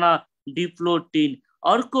हुन्छ भन डिप्लोटिन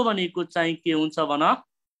अर्को भनेको चाहिँ के हुन्छ भन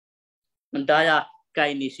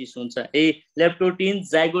डायाकाइनेसिस हुन्छ है लेप्टोटिन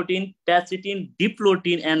जाइगोटिन प्याचिटिन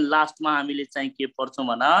डिप्लोटिन एन्ड लास्टमा हामीले चाहिँ के पढ्छौं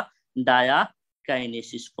भन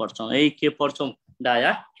डायाकाइनेसिस पढ्छौं है के पढ्छौं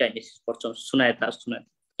डायाकाइनेसिस पढ्छौं सुनाए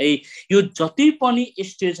है यो जति पनि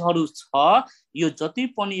स्टेजहरु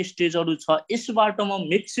छ यसबाट म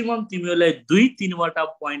म्याक्सिमम तिमीहरुलाई 2-3 वटा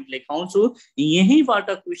प्वाइन्ट लेखाउँछु यहीबाट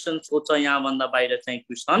क्वेशन सोध्छ यहाँ भन्दा बाहिर चाहिँ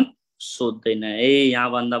क्वेशन सोध्दैन है यहाँ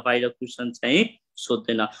भन्दा बाहिर क्वेशन चाहिँ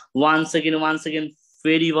सोध्दैन वान सेकेन्ड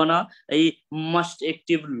फेरि भन है most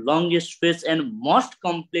active longest phase and most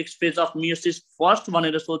complex phase of meiosis first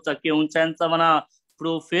भनेर सोध्छ के हुन्छ आन्सर भन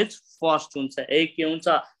प्रोफेज फर्स्ट हुन्छ है के हुन्छ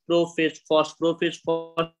प्रोफेज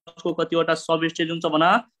फर्स्टको कतिवटा सब स्टेज हुन्छ भन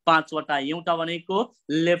 5 वटा। एउटा भनेको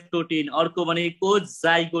लेप्टोटिन, अर्को भनेको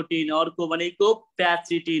जाइगोटिन, अर्को भनेको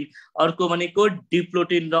प्याचिटिन, अर्को भनेको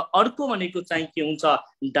डिप्लोटिन र अर्को भनेको चाहिँ के हुन्छ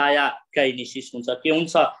डायाकाइनेसिस हुन्छ। के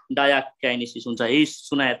हुन्छ डायाकाइनेसिस हुन्छ। है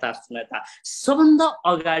सुनायता सबभन्दा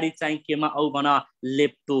अगाडि चाहिँ केमा आउ भन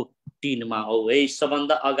लेप्टोटिनमा हो। है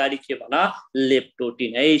सबभन्दा अगाडि के भन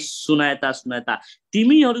लेप्टोटिन। है सुनायता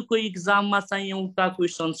तिमीहरूको एक्जाममा चाहिँ एउटा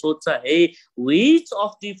क्वेशन सोध्छ है which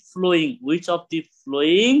of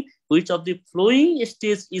the flowing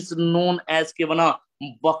stage is known as के भन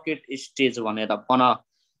बकेट स्टेज भनेर भन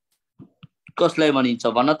कसलाई भनिन्छ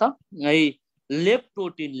भन त। है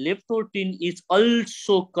leptotene is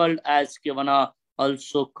also called as के भन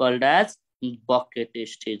बकेट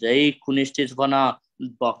स्टेज। है कुन स्टेज भन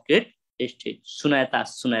बकेट स्टेज। सुनायता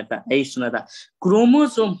है सुनायता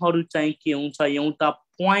क्रोमोसोमहरू चाहिँ के हुन्छ एउटा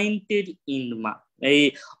पोइन्टेड इन्डमा।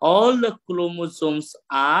 है all the chromosomes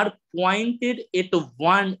are pointed at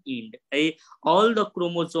one end। है all the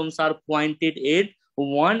chromosomes are pointed at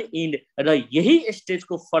one end र यही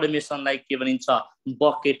स्टेजको फर्मेसनलाई के भनिन्छ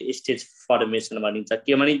बकेट स्टेज फर्मेसन भनिन्छ।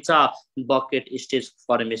 के भनिन्छ बकेट स्टेज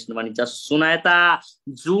फर्मेसन भनिन्छ। सुनायता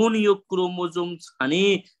जुन यो क्रोमोजोम छ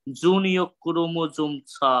नि जुन यो क्रोमोजोम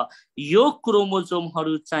छ यो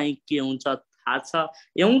क्रोमोजोमहरू चाहिँ के हुन्छ थाहा छ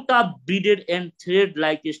एउटा बिडेड एन्ड थ्रेड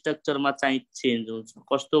लाइक स्ट्रक्चरमा चाहिँ चेन्ज हुन्छ।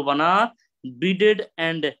 कस्तो भन बिडेड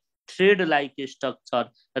एन्ड थ्रेड लाइक स्ट्रक्चर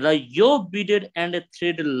र यो बिडेड एन्ड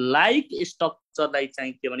थ्रेड लाइक स्ट्रक्चरलाई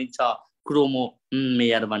चाहिँ के भनिन्छ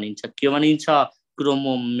क्रोमोमेयर भनिन्छ। के भनिन्छ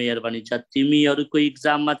क्रोमोमेयर भनिन्छ। तिमीहरूको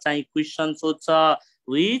एक्जाममा चाहिँ क्वेशन सोध्छ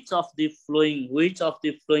which of the flowing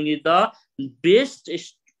is the best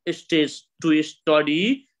stage to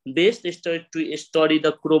study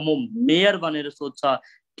the क्रोमोमेयर भनेर सोध्छ।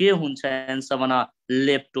 के हुन्छ एन्सर भन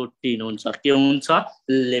लेप्टोटिन हुन्छ। के हुन्छ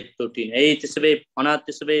लेप्टोटिन। है त्यसो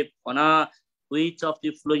भए भन which of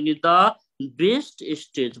the flowing is the best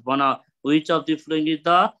stage भन which of the flowing is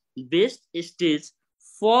the best stage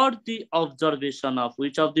for the observation of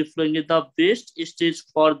which of the flowing is the best stage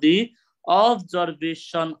for the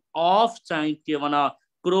observation of चाहिँ के भन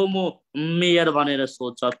क्रोमोमेयर भनेर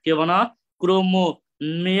सोध्छ। के भन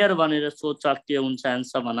क्रोमोमेयर भनेर सोध्छ। के हुन्छ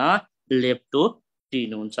एन्सर भन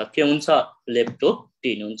लेप्टोटिन हुन्छ। के हुन्छ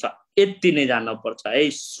लेप्टोटिन हुन्छ। यति नै जान्न पर्छ। है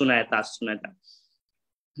सुनायता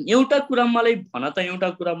एउटा कुरा मलाई भन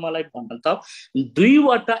त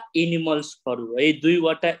दुईवटा एनिमल्सहरू है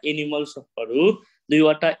दुईवटा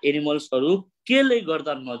एनिमल्सहरू केले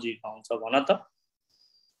गर्दा नजिक आउँछ भन त।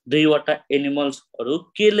 दुईवटा एनिमल्सहरू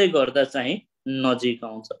केले गर्दा चाहिँ नजिक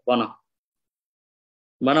आउँछ भन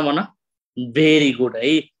भेरी गुड।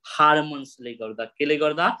 है हार्मोन्सले गर्दा। केले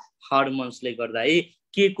गर्दा हार्मोन्सले गर्दा। है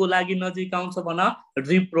के को लागि नजिक आउँछ भन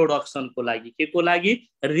रिप्रोडक्सनको लागि। के को लागि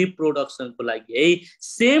रिप्रोडक्सनको लागि। है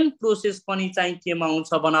सेम प्रोसेस पनि चाहिँ केमा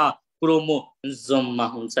हुन्छ भन क्रोमोजोममा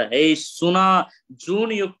हुन्छ। है सुन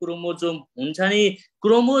जुन यो क्रोमोजोम हुन्छ नि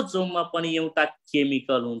क्रोमोजोममा पनि एउटा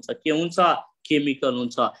केमिकल हुन्छ। के हुन्छ केमिकल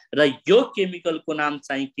हुन्छ र यो केमिकलको नाम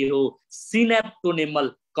चाहिँ के हो सिनेप्टोनेमल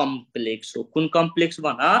कम्प्लेक्स हो। कुन कम्प्लेक्स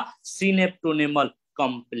भन सिनेप्टोनेमल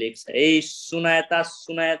कम्प्लेक्स। है सुनायता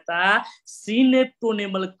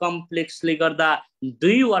सिनेप्टोनेमल कम्प्लेक्सले गर्दा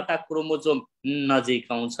दुईवटा क्रोमोजोम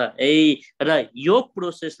नजिक आउँछ। है र यो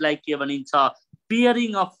प्रोसेसलाई के भनिन्छ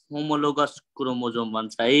पेयरिङ अफ होमोलोगस क्रोमोजोम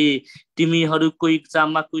भन्छ। है तिमीहरूको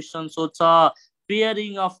एक्जाममा क्वेशन सोध्छ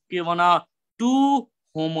पेयरिङ अफ के भन टु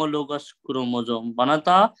होमोलोगस क्रोमोजोम भन त।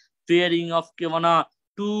 पेयरिङ अफ के भन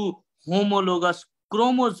टु होमोलोगस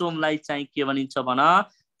क्रोमोजोमलाई चाहिँ के भनिन्छ भन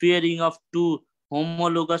पेयरिङ अफ टु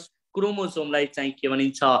होमोलोगस क्रोमोजोमलाई चाहिँ के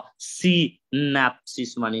भनिन्छ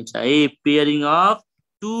सिनेप्सिस भनिन्छ। है पेयरिङ अफ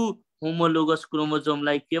टु होमोलोगस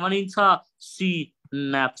क्रोमोजोमलाई के भनिन्छ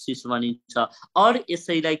सिनेप्सिस भनिन्छ। और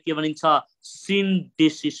यसैलाई के भनिन्छ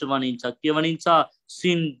सिन्डेसिस भनिन्छ। के भनिन्छ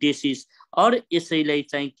सिन्डेसिस। और यसैलाई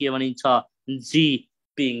चाहिँ के भनिन्छ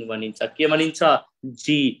जीपिङ भनिन्छ। के भनिन्छ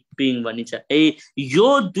जीपिङ भनिन्छ। है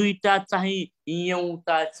यो दुईटा चाहिँ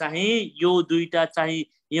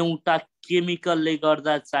एउटा केमिकलले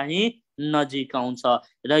गर्दा चाहिँ नजिक आउँछ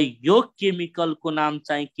र यो केमिकलको नाम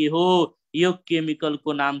चाहिँ के हो यो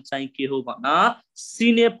केमिकलको नाम चाहिँ के हो भन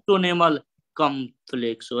सिनेप्टोनेमल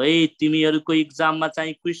कम्प्लेक्स हो। है तिमीहरूको एक्जाममा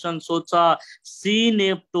चाहिँ क्वेशन सोध्छ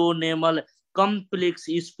synaptonemal complex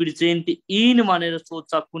is present in भनेर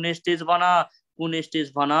सोध्छ। कुन स्टेज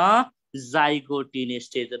भन जाइगोटिन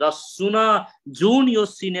स्टेज। र सुन जुन यो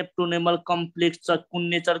सिनेप्टोनेमल कम्प्लेक्स छ कुन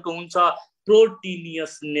नेचरको हुन्छ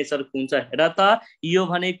प्रोटिनियस नेचरको हुन्छ। हेर त यो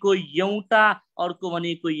भनेको एउटा अर्को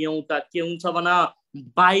भनेको एउटा के हुन्छ भन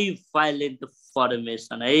बाइभ्यालेन्ट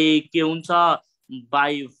फर्मेसन। है के हुन्छ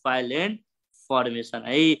बाइभाइलेन्ट फर्मेसन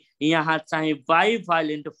है यहाँ चाहिँ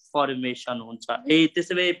बाइभाइलेन्ट फर्मेसन हुन्छ है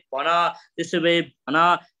त्यसो भए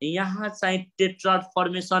भन यहाँ चाहिँ टेट्राड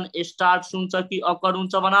फर्मेसन स्टार्ट हुन्छ कि अकर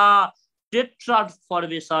हुन्छ भन टेट्राड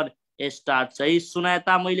फर्मेसन स्टार्ट है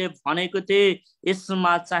सुनाता मैले भनेको थिएँ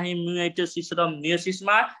यसमा चाहिँ मियोसिस र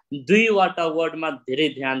मियोसिसमा दुईवटा वर्डमा धेरै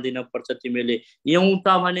ध्यान दिन पर्छ तिमीले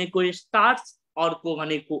एउटा भनेको स्टार्ट अर्को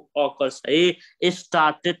भनेको अकर्स है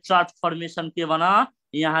स्टार्ट टेट्राड फर्मेसन के भन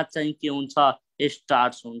यहाँ चाहिँ के हुन्छ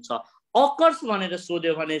स्टार्ट्स हुन्छ अकर्स भनेर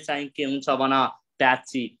सोध्यो भने चाहिँ के हुन्छ भन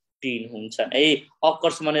प्याची टिन हुन्छ है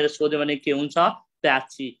अकर्स भनेर सोध्यो भने के हुन्छ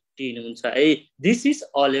प्याची टिन हुन्छ है this is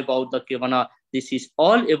all about the के भन this is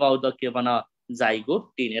all about the के भन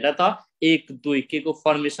जाइगोटिन हेर त 1 2 के को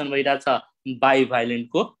फर्मेसन भइराछ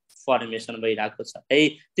बाइभाइलेन्टको फर्मेसन भइराको छ है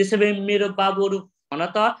त्यसैले मेरो बाबुहरु भन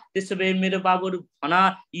त त्यसैले मेरो बाबुहरु भन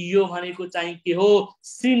यो भनेको चाहिँ के हो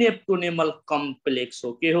सिनेप्टोनेमल कम्प्लेक्स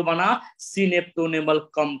हो के हो भन सिनेप्टोनेमल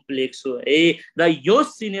कम्प्लेक्स हो है र यो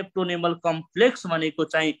सिनेप्टोनेमल कम्प्लेक्स भनेको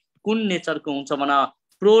चाहिँ कुन नेचरको हुन्छ भन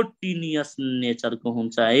प्रोटिनियस नेचरको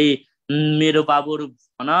हुन्छ है मेरो बाबुहरु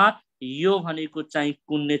भन यो भनेको चाहिँ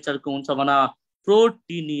कुन नेचरको हुन्छ भन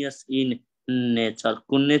प्रोटिनियस इन नेचर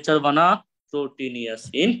कुन नेचर भन प्रोटिनियस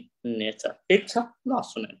इन नेचर ठीक छ ल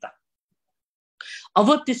सुन त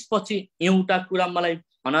अब त्यसपछि एउटा कुरा मलाई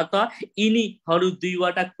भन त यिनीहरु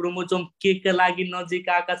दुईवटा क्रोमोजोम के लागि नजिक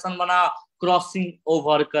आएका छन् भन क्रसिङ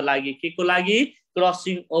ओभरको लागि के को लागि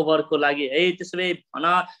क्रसिङ ओभरको लागि है त्यसैले भन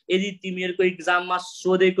यदि तिमीहरुको एक्जाममा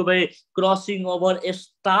सोधेको भए क्रसिङ ओभर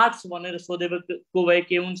स्टार्ट्स भनेर सोधेको भए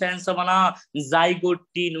के हुन्छ आन्सर भन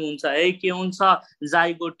जाइगोटिन हुन्छ है के हुन्छ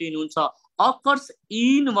जाइगोटिन हुन्छ अकर्स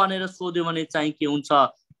इन भनेर सोध्यो भने चाहिँ के हुन्छ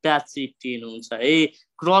प्याचिटिन हुन्छ है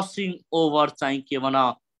क्रसिङ ओभर चाहिँ के भन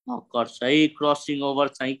अकर्स है क्रसिङ ओभर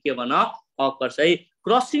चाहिँ के भन अकर्स है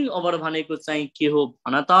क्रसिङ ओभर भनेको चाहिँ के हो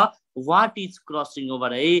भन त व्हाट इज क्रसिङ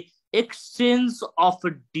ओभर है एक्सचेन्ज अफ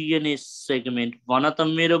डीएनए सेगमेन्ट भन त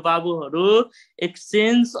मेरो बाबुहरु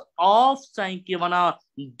एक्सचेन्ज अफ चाहिँ के भन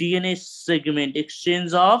DNA segment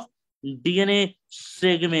exchange of DNA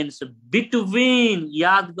segments between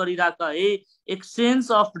याद गरिराख है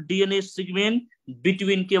exchange of DNA segment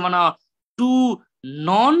between के भन टु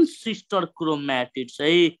नन सिस्टर क्रोमैटिड्स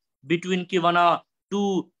है बिट्विन के भन to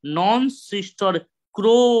non sister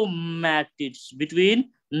chromatids between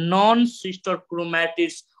non sister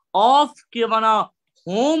chromatids of के भन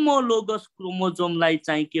होमोलोगस क्रोमोजोमलाई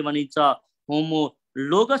चाहिँ के भनिन्छ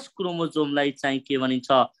होमोलोगस क्रोमोजोमलाई चाहिँ के भनिन्छ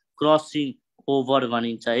क्रसिङ ओभर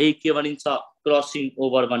भनिन्छ है के भनिन्छ क्रसिङ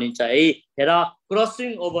ओभर भनिन्छ है हेर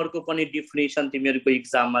क्रसिङ ओभरको पनि डेफिनेसन तिमीहरुको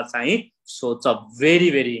एक्जाममा चाहिँ सोध्छ भेरी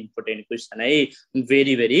भेरी इम्पोर्टेन्ट क्वेशन है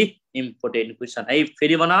भेरी भेरी इम्पोर्टेन्ट क्वेशन है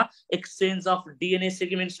फेरि भन exchange of DNA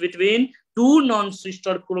segments between two non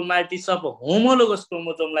sister chromatids of homologous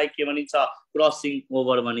क्रोमोजोमलाई के भनिन्छ क्रसिङ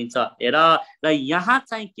ओभर भनिन्छ हेर र यहाँ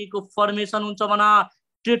चाहिँ के को फर्मेसन हुन्छ भन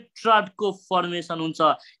टेट्राड को फर्मेसन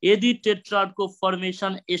हुन्छ यदि टेट्राड को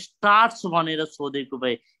फर्मेसन स्टार्ट्स भनेर सोधेको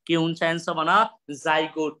भए के हुन्छ आन्सर भन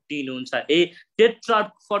जाइगोटिन हुन्छ है टेट्राड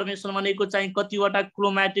फर्मेसन भनेको चाहिँ कतिवटा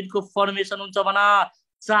क्रोमैटिड को फर्मेसन हुन्छ भन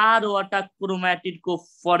 4 वटा क्रोमैटिड को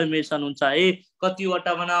फर्मेसन हुन्छ है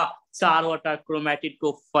कतिवटा भन 4 वटा क्रोमैटिड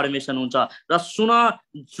को फर्मेसन हुन्छ र सुन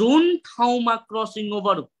जुन ठाउँमा क्रसिङ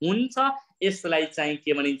ओभर हुन्छ यसलाई चाहिँ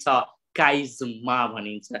के भनिन्छ काइजमा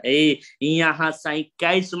भनिन्छ है यहाँ चाहिँ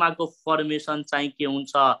काइजमा को फर्मेसन चाहिँ के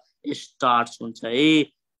हुन्छ स्टार्ट्स हुन्छ है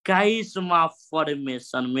काइजमा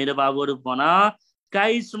फर्मेसन मेरो बाबुहरु भन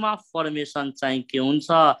काइजमा फर्मेसन चाहिँ के हुन्छ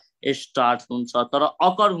स्टार्ट हुन्छ तर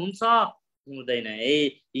अकर हुन्छ हुँदैन है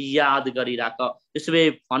याद गरिराख त्यसैले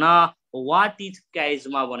भन व्हाट इज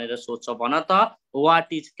काइजमा भनेर सोध्छ भन त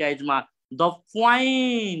what is काइजमा the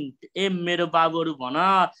point A मेरो बाबुहरु भन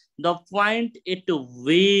द पॉइंट एट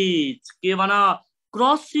व्हिच के भन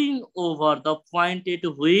crossing over the point at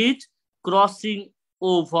which crossing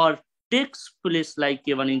over takes place लाई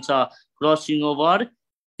के भनिन्छ क्रसिङ ओभर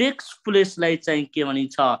टेक्स प्लेस लाई चाहिँ के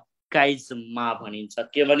भनिन्छ काइजमा भनिन्छ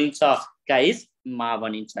के भनिन्छ काइजमा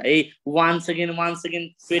भनिन्छ है वान्स अगेन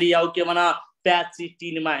फेरि आउ के भन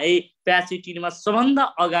प्याचिटिनमा है प्याचिटिनमा सबभन्दा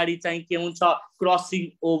अगाडि चाहिँ के हुन्छ क्रसिङ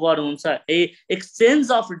ओभर हुन्छ है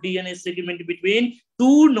exchange of DNA segment between two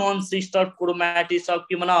non sister chromatids of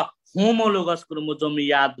के भन होमोलोगस क्रोमोजोम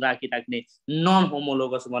याद राखिराख्ने नन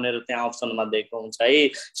होमोलोगस भनेर त्यहाँ अप्सनमा दिएको हुन्छ है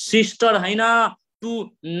सिस्टर हैन टु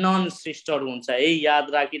नन सिस्टर हुन्छ है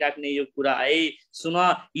याद राखिराख्ने यो कुरा है सुन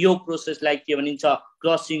यो प्रोसेसलाई के भनिन्छ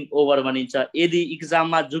क्रसिङ ओभर भनिन्छ यदि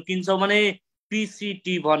एक्जाममा झुकिन्छौ भने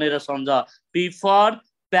PCT भनेर सम्झ P for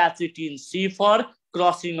प्याचिटिन C for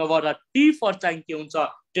crossing over र टी फर चाहिँ के हुन्छ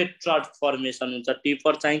टेट्राड फर्मेसन हुन्छ टी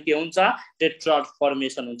फर चाहिँ के हुन्छ टेट्राड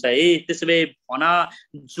फर्मेसन हुन्छ है त्यसो भए भना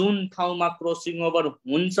जुन ठाउँमा क्रसिङ ओभर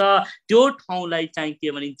हुन्छ त्यो ठाउँलाई चाहिँ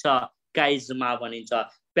के भनिन्छ काइजमा भनिन्छ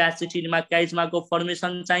प्यासिटिनमा काइजमाको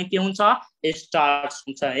फर्मेसन चाहिँ के हुन्छ स्टार्च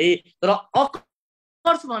हुन्छ है र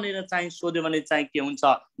अकर्स भनेर चाहिँ सोध्यो भने चाहिँ के हुन्छ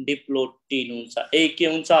डिप्लोटिन हुन्छ ए के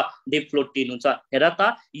हुन्छ डिप्लोटिन हुन्छ हेर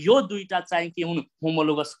त यो दुईटा चाहिँ के हुन्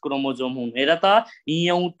होमोलोगस क्रोमोजोम हुन् हेर त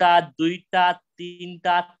एउटा दुईटा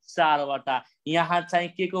तीनटा चारवटा यहाँ चाहिँ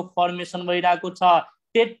के को फर्मेसन भइरहेको छ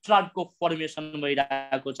टेट्राडको फर्मेसन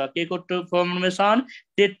भइरहेको छ के को फर्मेसन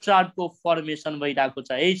टेट्राडको फर्मेसन भइरहेको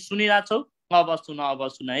छ है सुनिरहेछौ अब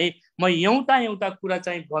सुन है म एउटा कुरा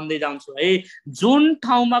चाहिँ भन्दै जान्छु है जुन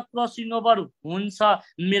ठाउँमा क्रसिङ ओभर हुन्छ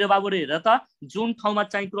मेरो बाबुले हेर त जुन ठाउँमा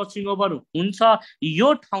चाहिँ क्रसिङ ओभर हुन्छ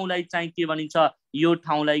यो ठाउँलाई चाहिँ के भनिन्छ यो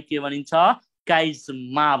ठाउँलाई के भनिन्छ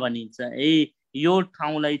काइजमा भनिन्छ है यो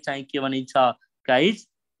ठाउँलाई चाहिँ के भनिन्छ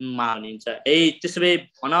काइजमा भनिन्छ है त्यसो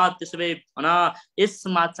भए भन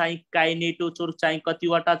यसमा चाहिँ काइनेटोचोर चाहिँ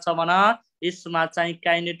कतिवटा छ भन यसमा चाहिँ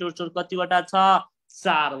काइनेटोचोर कतिवटा छ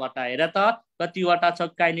चारवटा हेर त कतिवटा छ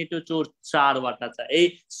काइनेटोचोर चारवटा छ है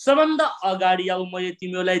सबभन्दा अगाडि अब मैले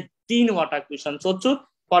तिमीलाई तीनवटा क्वेसन सोध्छु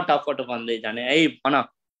फटाफट भन्दै जाने है भन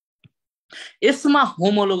यसमा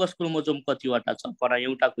होमोलोगस क्रोमोजोम कतिवटा छ भन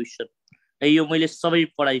एउटा क्वेसन है यो मैले सबै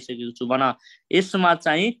पढाइसकेको छु भन यसमा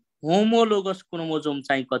चाहिँ होमोलोगस क्रोमोजोम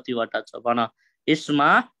चाहिँ कतिवटा छ भन यसमा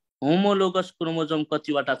होमोलोगस क्रोमोजोम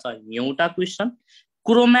कतिवटा छ एउटा क्वेसन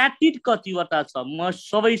क्रोमेटिड कतिवटा छ म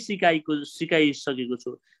सबै सिकाइसकेको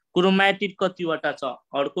छु क्रोमेटिड कतिवटा छ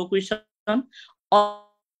अर्को क्वेसन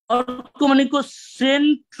अर्को भनेको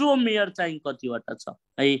सेन्ट्रोमेयर चाहिँ कतिवटा छ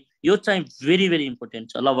है यो चाहिँ भेरी भेरी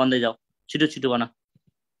इम्पोर्टेन्ट छ ल भन्दै जाऊ छिटो छिटो भन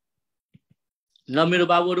ल मेरो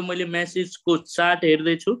बाबुहरु मैले मेसेजको चार्ट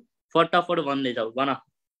हेर्दै छु फटाफट भन्दै जाऊ भन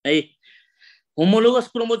है होमोलोगस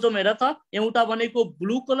क्रोमोजोम हेर त एउटा भनेको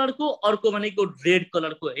ब्लू कलरको अर्को भनेको रेड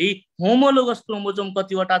कलरको है होमोलोगस क्रोमोजोम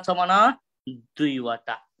कतिवटा छ भन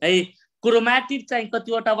दुईवटा है क्रोमेटिड चाहिँ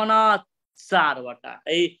कतिवटा भन चारवटा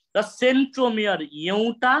है र सेन्ट्रोमियर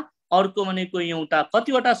एउटा अर्को भनेको एउटा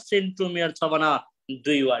कतिवटा सेन्ट्रोमियर छ भन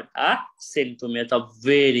दुईवटा सेन्ट्रोमियर छ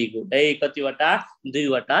भेरी गुड है कतिवटा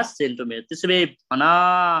दुईवटा सेन्ट्रोमियर त्यसैले भन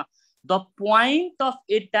the point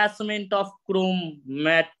of attachment of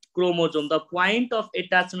chromosome the point of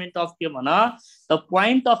attachment of के भन the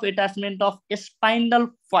point of attachment of spindle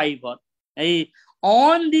fiber है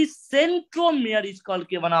on the centromere is called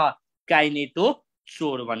के भन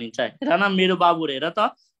काइनेटोचोर भनिन्छ हेर न मेरो बाबु हेर त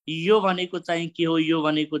यो भनेको चाहिँ के हो यो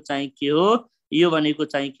भनेको चाहिँ के हो यो भनेको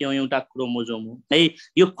चाहिँ के हो एउटा क्रोमोजोम हो है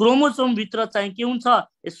यो क्रोमोजोम भित्र चाहिँ के हुन्छ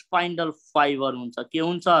स्पाइन्डल फाइबर हुन्छ के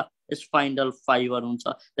हुन्छ स्पाइन्डल फाइबर हुन्छ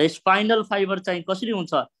र स्पाइन्डल फाइबर चाहिँ कसरी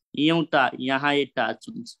हुन्छ एउटा यहाँ एटाच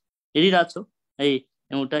हुन्छ हेरिरहेछौ है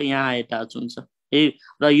एउटा यहाँ एटाच हुन्छ है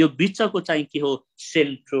र यो बिचको चाहिँ के हो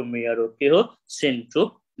सेन्ट्रोमियर हो के हो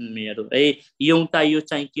सेन्ट्रोमियर हो है एउटा यो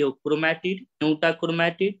चाहिँ के हो क्रोमेटिड एउटा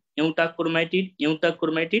क्रोमेटिड एउटा क्रोमेटिड एउटा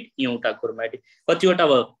क्रोमेटिड एउटा क्रोमेटिड कतिवटा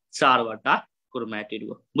भयो चारवटा क्रोमेटिड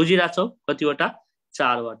भयो बुझिरहेछौ कतिवटा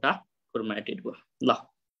चारवटा क्रोमेटिड भयो ल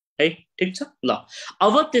है ठीक छ ल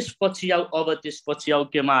अब त्यसपछि आउ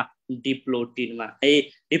केमा डिप्लोटिनमा है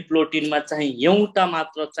डिप्लोटिनमा चाहिँ एउटा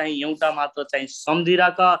मात्र चाहिँ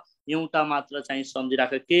सम्झिराख एउटा मात्र चाहिँ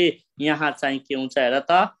सम्झिराख के यहाँ चाहिँ के हुन्छ हेर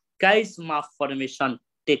त काइजमा फर्मेसन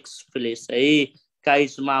टेक्स प्लेस है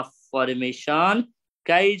काइजमा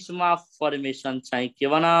फर्मेसन चाहिँ के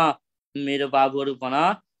भन मेरो बाबुहरु भन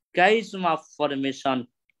काइजमा फर्मेसन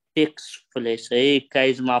टेक्स प्लेस है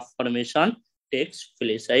काइजमा फर्मेसन टेक्स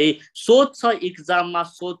प्लेस है सोध्छ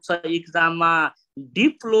एक्जाममा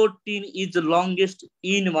डिप्लोटिन इज लंगेस्ट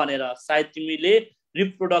इन भनेर सायद तिमीले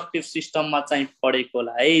रिप्रोडक्टिभ सिस्टममा चाहिँ पढेको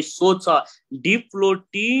होला है सोध्छ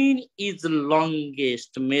डिप्लोटिन इज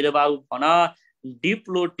लंगेस्ट मेरो बाबु भन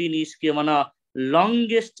डिप्लोटिन इज के भन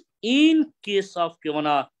लंगेस्ट इन केस अफ के भन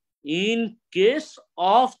इन केस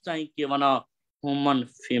अफ चाहिँ के भन ह्युमन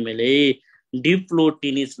फिमेल है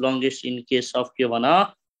diplotene is longest in case of के भन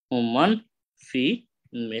ह्युमन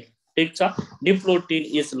फिमेल ठीक छ diplotene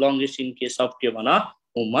is longest in case of के भन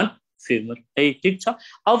ह्युमन फिमेल है ठीक छ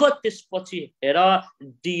अब त्यसपछि हेर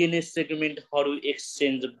डीएनए सेगमेन्टहरु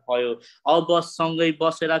एक्सचेन्ज भयो अब सँगै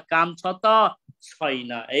बसेर काम छ त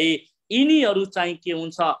छैन है यिनीहरु चाहिँ के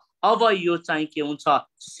हुन्छ अब यो चाहिँ के हुन्छ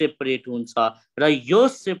सेपरेट हुन्छ र यो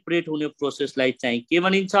सेपरेट हुने प्रोसेसलाई चाहिँ के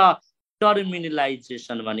भनिन्छ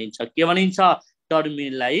टर्मिनलाइजेसन भनिन्छ के भनिन्छ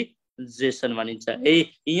टर्मिनलाइजेसन भनिन्छ है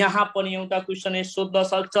यहाँ पनि एउटा क्वेशन सोध्न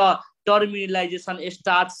सक्छ टर्मिनलाइजेसन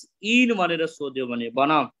स्टार्ट्स इन भनेर सोध्यो भने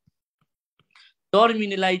भन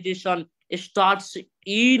टर्मिनलाइजेसन स्टार्ट्स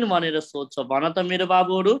इन भनेर सोध्छ भन त मेरो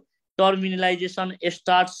बाबुहरू टर्मिनलाइजेसन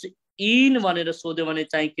स्टार्ट्स इन भनेर सोध्यो भने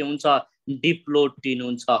चाहिँ के हुन्छ डिप्लोटिन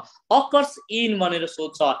हुन्छ अकर्स इन भनेर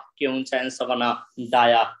सोध्छ के हुन्छ एन्सर भन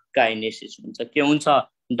डायाकाइनेसिस हुन्छ के हुन्छ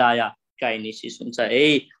डायाकाइनेसिस हुन्छ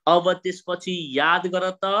है अब त्यसपछि याद गर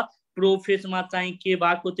त प्रोफेजमा चाहिँ के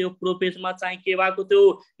भएको थियो प्रोफेजमा चाहिँ के भएको थियो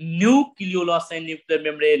nucleolus and nuclear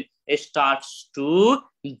membrane starts to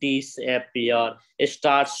disappear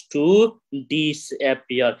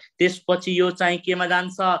त्यसपछि यो चाहिँ केमा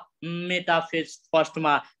जान्छ मेटाफेज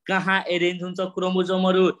फर्स्टमा कहाँ एरेन्ज हुन्छ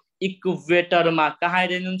क्रोमोजोमहरु इक्वेटरमा कहाँ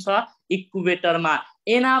एरेन्ज हुन्छ इक्वेटरमा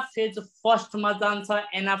एनाफेज फर्स्टमा जान्छ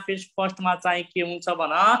एनाफेज फर्स्टमा चाहिँ के हुन्छ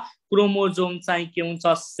भन क्रोमोजोम चाहिँ के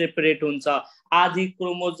हुन्छ सेपरेट हुन्छ आधी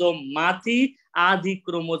क्रोमोजोम माथि आधी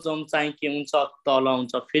क्रोमोजोम चाहिँ के हुन्छ तल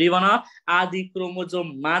हुन्छ फेरि भन आधी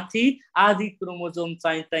क्रोमोजोम माथि आधी क्रोमोजोम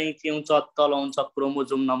चाहिँ के हुन्छ तल हुन्छ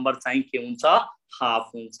क्रोमोजोम नम्बर चाहिँ के हुन्छ हाफ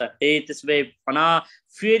हुन्छ ए त्यसै भन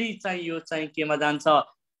फेरि चाहिँ यो चाहिँ केमा जान्छ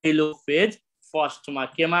टेलोफेज फर्स्टमा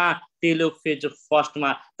केमा टेलोफेज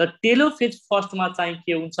फर्स्टमा त टेलोफेज फर्स्टमा चाहिँ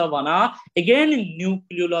के हुन्छ भन again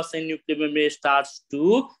nucleolus and nuclear membrane starts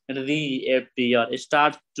to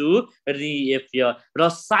रिएपियर र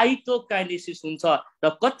साइटोकाइनेसिस हुन्छ र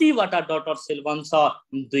कतिवटा डटर सेल बन्छ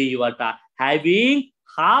दुईवटा having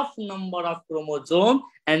half number of chromosome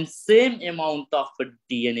and same amount of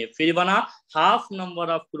DNA फेरि भन half number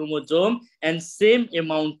of chromosome and same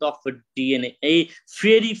amount of DNA ए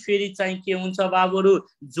फेरि चाहिँ के हुन्छ बाबुहरु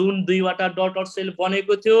जुन दुईवटा डटर सेल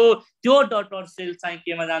बनेको थियो त्यो डटर सेल चाहिँ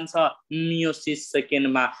केमा जान्छ मियोसिस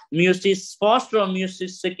सेकेन्डमा मियोसिस फर्स्ट र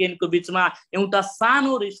मियोसिस सेकेन्ड को बीचमा एउटा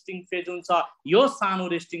सानो रेस्टिङ फेज हुन्छ यो सानो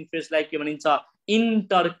रेस्टिङ फेजलाई के भनिन्छ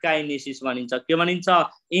इंटरकाइनेसिस भनिन्छ के भनिन्छ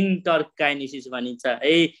इंटरकाइनेसिस भनिन्छ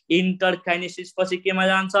ए इंटरकाइनेसिस पछि केमा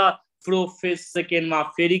जान्छ प्रोफेज सेकेन्डमा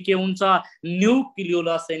फेरि के हुन्छ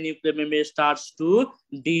nucleolus and nuclear membrane starts to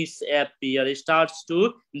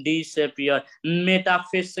disappear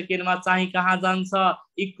metaphase सेकेन्डमा चाहिँ कहाँ जान्छ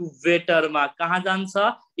इक्वेटरमा कहाँ जान्छ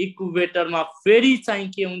इक्वेटरमा फेरि चाहिँ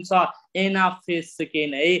के हुन्छ एनाफेज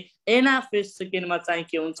सेकेन्ड है एनाफेज सेकेन्डमा चाहिँ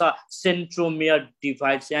के हुन्छ सेन्ट्रोमियर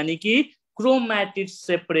डिभाइड्स यानी कि क्रोमेटिड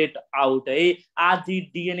सेपरेट आउट है आधी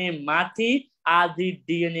डीएनए माथि आधी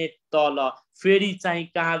डीएनए तल फेरि चाहिँ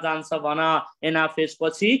कहाँ जान्छ भन एनाफेज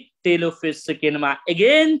पछि टेलोफेज सेकेन्डमा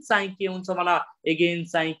अगेन चाहिँ के हुन्छ भन अगेन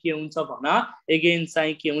चाहिँ के हुन्छ भन अगेन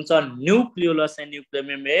चाहिँ के हुन्छ nucleolus and nuclear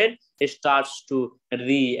membrane starts to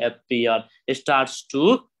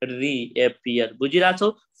रिएपियर बुझिराछौ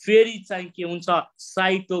फेरि चाहिँ के हुन्छ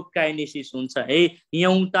साइटोकाइनेसिस हुन्छ है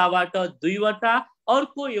एउटाबाट दुईवटा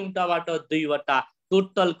अर्को एउटाबाट दुईवटा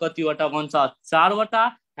टोटल कतिवटा बन्छ चारवटा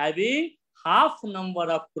having half number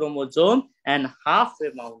of chromosome and half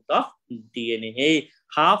amount of DNA है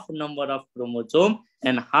half number of chromosome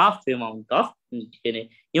and half amount of DNA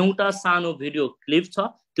एउटा सानो भिडियो क्लिप छ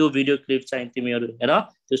त्यो भिडियो क्लिप चाहिँ तिमीहरु हेर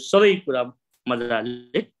त्यो सबै कुरा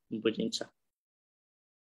मजाले बुझिन्छ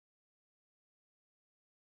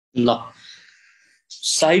ल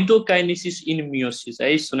साइटोकाइनेसिस इन मियोसिस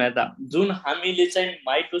है सुनाता जुन हामीले चाहिँ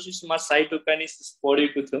माइटोसिसमा साइटोकाइनेसिस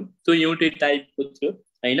पढेको थियौ त्यो एउटै टाइपको थियो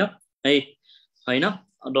हैन हैन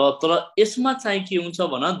र तर यसमा चाहिँ के हुन्छ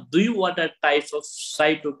भन दुईवटा टाइप्स अफ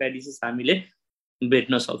साइटोकाइनेसिस हामीले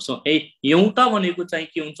भेट्न सक्छौं है एउटा भनेको चाहिँ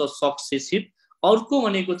के हुन्छ सक्सेसिभ अर्को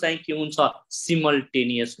भनेको चाहिँ के हुन्छ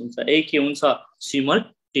सिमल्टेनियस हुन्छ है के हुन्छ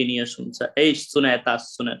सिमल्टेनियस हुन्छ है सुनाता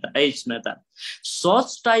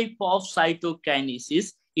such type of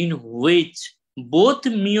cytokinesis in which both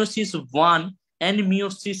meiosis 1 and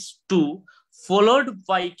meiosis 2 followed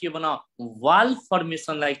by के भन वाल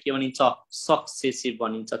फर्मेसन लाई के भनिन्छ सक्सेसिभ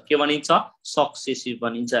भनिन्छ के भनिन्छ सक्सेसिभ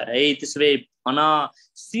भनिन्छ है त्यसैले भन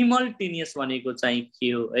सिमल्टेनियस भनेको चाहिँ के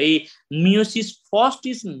हो है meiosis first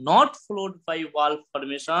is not followed by wall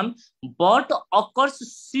formation but occurs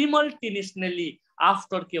simultaneously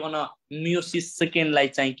after के भन मियोसिस सेकेन्ड लाई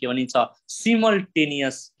चाहिँ के भनिन्छ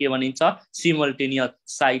सिमल्टेनियस के भनिन्छ सिमल्टेनियस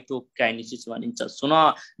साइटोकाइनेसिस भनिन्छ सुन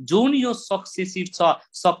जुन यो सक्सेसिभ छ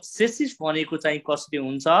सक्सेसिभ भनेको चाहिँ कसरी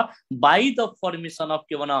हुन्छ बाइ द फर्मेसन अफ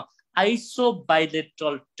के भन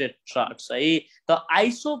आइसोबाइलेटरल टेट्राड्स है त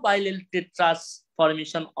आइसोबाइलेटरल टेट्राड्स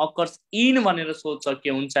फर्मेसन अकर्स इन भनेर सोध्छ के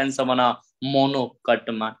हुन्छ आन्सर भन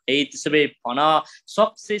मोनोकटमा है त्यसैले भन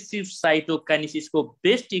सक्सेसिभ साइटोकाइनेसिसको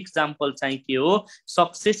बेस्ट एक्जाम्पल चाहिँ के हो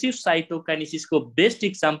सक्सेसिभ साइटोकाइनेसिसको बेस्ट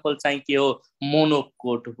एक्जाम्पल चाहिँ के हो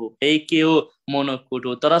मोनोकोट हो है के हो मोनोकोट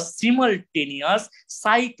हो तर simultaneous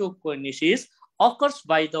cytokinesis occurs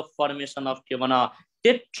by the formation of के भन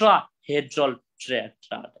टेट्राहेड्रल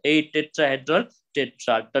टेट्राड ए टेट्राहेड्रल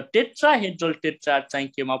टेट्राड त टेट्राहेड्रल टेट्राड चाहिँ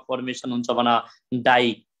केमा फर्मेसन हुन्छ भन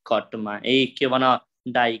डाई कटमा के भन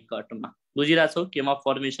डाइकटमा बुझिरहेछौ केमा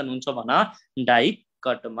फर्मेसन हुन्छ भन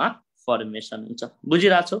डाइकटमा फर्मेसन हुन्छ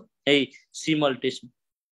बुझिरहेछौ सिमल्टेसन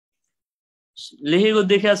लेखेको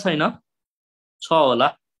देखा छैन छ होला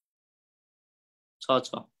छ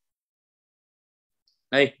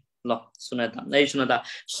है ल सुन त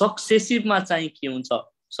सक्सेसिभमा चाहिँ के हुन्छ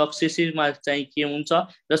सक्सेसिभमा चाहिँ के हुन्छ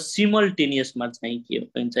र सिमल्टेनियसमा चाहिँ के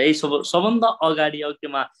हुन्छ सबभन्दा अगाडि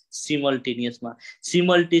केमा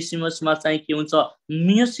सिमल्टेनियसमा चाहिँ के हुन्छ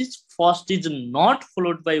meiosis first is not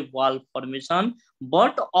followed by wall formation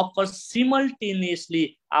but occur simultaneously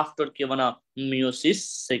after के भन मियोसिस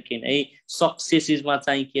सेकेन्ड सक्सेसिभमा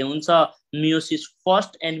चाहिँ के हुन्छ meiosis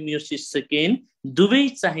first and meiosis second दुवै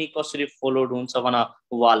चाहिँ कसरी फलोड हुन्छ भन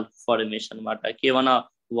वाल फर्मेसनबाट के भन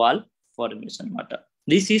wall फर्मेसनबाट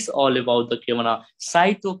this is all about the के भन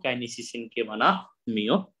साइटोकाइनेसिस इन के भन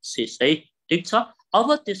मियोसिस ठीक छ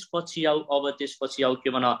अब त्यसपछि आउ के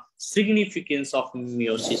भन significance of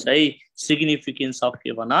meiosis significance of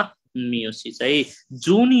के भन मियोसिस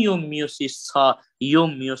जुन यो मियोसिस छ यो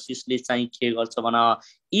मियोसिसले चाहिँ के गर्छ भन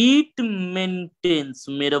इट मेन्टेन्स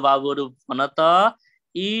मेरो बाबुहरु भन त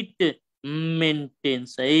इट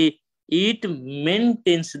मेन्टेन्स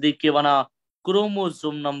द के भन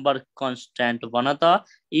क्रोमोसोम नंबर कांस्टेंट भन त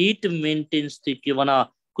इट मेन्टेन्स द के भन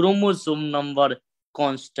chromosome number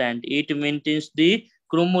constant it maintains the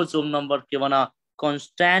chromosome number के भन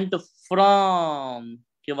कांस्टेंट फ्रम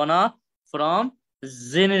के भन फ्रम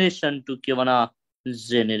जेनेरेसन टु के भन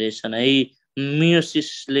जेनेरेसन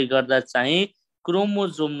मियोसिसले गर्दा चाहिँ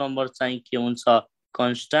क्रोमोसोम नंबर चाहिँ के हुन्छ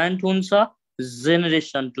कांस्टेंट हुन्छ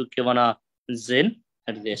जेनेरेसन टु के भन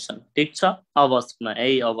जेनेरेसन ठीक छ अब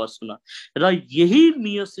सुन र यही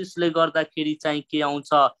मियोसिसले गर्दाखेरि चाहिँ के आउँछ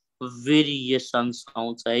भेरिएसन्स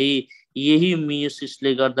आउँछ यही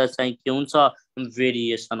मियोसिसले गर्दा चाहिँ के हुन्छ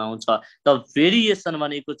भेरिएसन आउँछ त भेरिएसन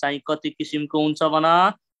भनेको चाहिँ कति किसिमको हुन्छ भन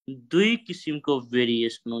दुई किसिमको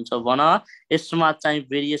भेरिएसन हुन्छ भन यसमा चाहिँ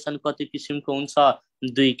भेरिएसन कति किसिमको हुन्छ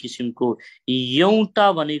दुई किसिमको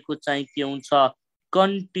एउटा भनेको चाहिँ के हुन्छ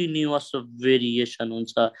कन्टिन्युअस भेरिएसन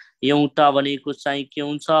हुन्छ एउटा भनेको चाहिँ के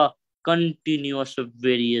हुन्छ कन्टिन्युअस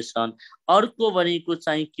भेरिएसन अर्को भनेको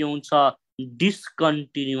चाहिँ के हुन्छ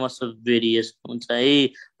डिस्कन्टिन्युअस भेरिएसन हुन्छ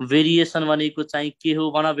भेरिएसन भनेको चाहिँ के हो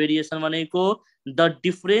भन भेरिएसन भनेको the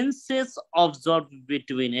differences observe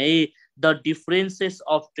between the differences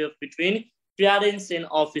of between parents and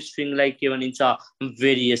अफस्प्रिङलाई के भनिन्छ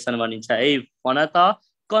भेरिएसन भनिन्छ भन त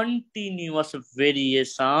continuous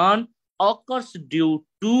variation occurs due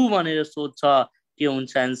to भनेर सोध्छ के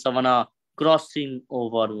हुन्छ आन्सर भन क्रसिङ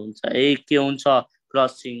ओभर हुन्छ के हुन्छ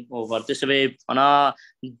क्रसिङ ओभर त्यसो भए भन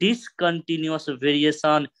डिस्कन्टिन्युअस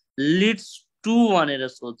भेरिएसन लिड्स टु भनेर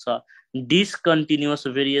सोध्छ डिस्कन्टिन्युअस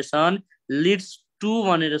भेरिएसन लिड्स टु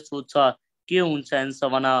भनेर सोध्छ के हुन्छ आन्सर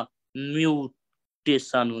भन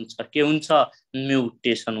म्युटेसन हुन्छ के हुन्छ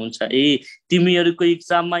म्युटेसन हुन्छ तिमीहरूको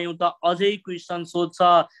एक्जाममा एउटा अझै क्वेसन सोध्छ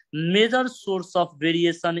major source of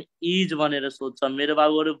variation is भनेर सोध्छ मेरो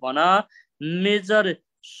बाबुहरु भन major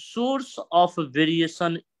source of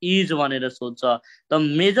variation is भनेर सोध्छ त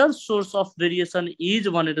major source of variation is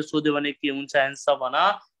भनेर सोध्यो भने के हुन्छ आन्सर भन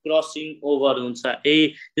क्रसिङ ओभर हुन्छ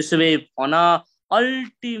त्यसो भए भन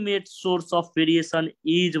ultimate source of variation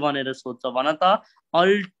is भनेर सोध्छ भन त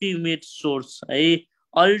ultimate source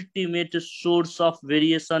ultimate source of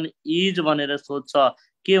variation is भनेर सोध्छ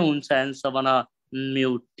के हुन्छ आन्सर भन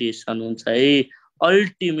म्युटेसन हुन्छ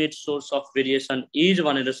ultimate source of variation is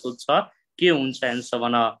भनेर सोध्छ के हुन्छ आन्सर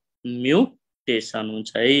भन म्युटेसन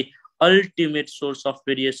हुन्छ ultimate source of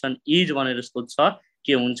variation is भनेर सोध्छ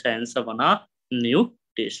के हुन्छ आन्सर भन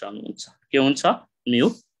म्युटेसन हुन्छ के हुन्छ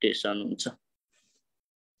म्युटेसन हुन्छ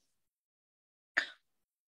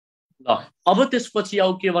ल अब त्यसपछि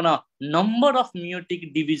आउ के भन number of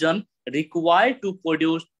meiotic division required to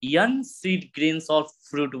produce N seed grains of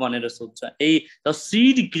fruit भनेर सोध्छ त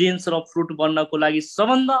सीड ग्रेन्स र फ्रुट बन्नको लागि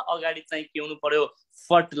सबभन्दा अगाडि चाहिँ के हुनु पर्यो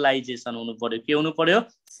फर्टिलाइजेसन हुनु पर्यो के हुनु पर्यो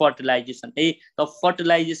फर्टिलाइजेसन त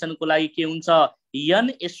फर्टिलाइजेसनको लागि के हुन्छ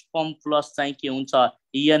एन स्पर्म प्लस चाहिँ के हुन्छ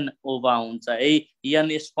एन ओभा हुन्छ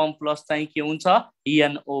एन स्पर्म प्लस चाहिँ के हुन्छ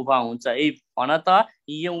एन ओभा हुन्छ भन त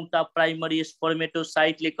एउटा प्राइमरी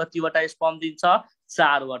स्पर्मेटोसाइटले कतिवटा स्पर्म दिन्छ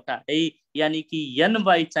 4 वटा यानी कि एन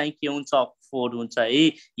बाई चाहिँ के हुन्छ 4 हुन्छ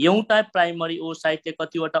एउटा प्राइमरी ओसाइटले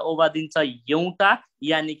कतिवटा ओभा दिन्छ एउटा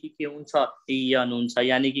यानी कि के हुन्छ एन हुन्छ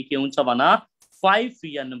यानी कि के हुन्छ भन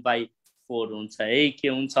 5n/4 हुन्छ के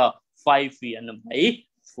हुन्छ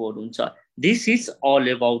 5n/4 हुन्छ this is all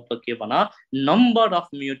about the के भन number of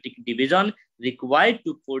meiotic division required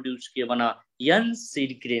to produce के भन n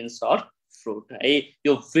seed grains or fruit है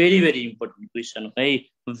यो भेरी इम्पोर्टेन्ट क्वेसन हो है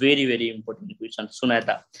भेरी इम्पोर्टेन्ट क्वेसन सुन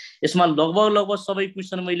त यसमा लगभग सबै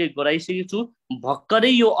क्वेसन मैले गराइसकेको छु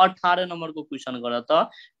भर्खरै यो 18 नम्बरको क्वेसन गर त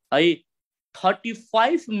है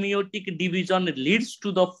 35 meiotic division leads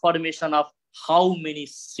to the formation of how many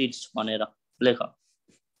seeds भनेर लेख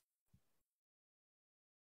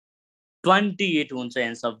 28 हुन्छ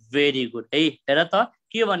एन्सर भेरी गुड है हेर त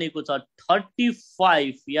के भनेको छ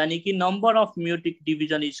 35 यानी कि number of म्युटिक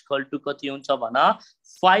division is equal to कति हुन्छ भन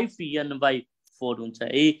 5n/4 हुन्छ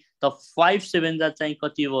है त 5 7 जा चाहिँ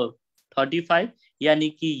कति हो 35 यानी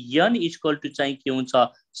कि n इज इक्वल टु चाहिँ के हुन्छ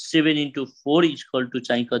 7 × 4 इज इक्वल टु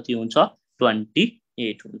चाहिँ कति हुन्छ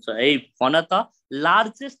 28 हुन्छ है भन त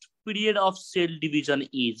largest period of sale division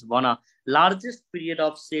is भन largest period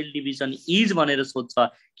of sale division is भनेर सोध्छ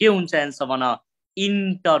के हुन्छ एन्सर भन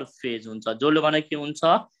इन्टरफेज हुन्छ जसले भने के हुन्छ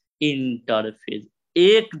इन्टरफेज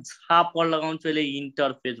एक झापड लगाउँछु यसले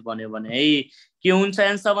इन्टरफेज भन्यो भने है के हुन्छ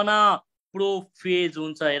एन्सर भन प्रोफेज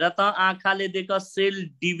हुन्छ हेर त आँखाले देख सेल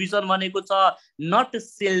डिभिजन भनेको छ नट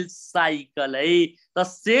सेल साइकल है त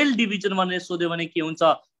सेल डिभिजन भनेर सोध्यो भने के हुन्छ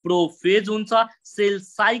प्रोफेज हुन्छ सेल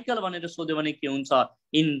साइकल भनेर सोध्यो भने के हुन्छ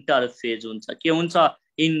इन्टरफेज हुन्छ के हुन्छ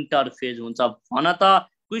इन्टरफेज हुन्छ भन त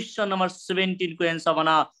क्वेसन नम्बर 17 को एन्सर भन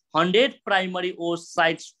 100 प्राइमरी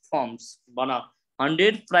oocytes forms भन 100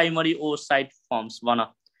 प्राइमरी oocyte forms भन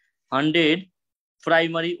 100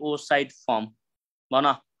 प्राइमरी oocyte form भन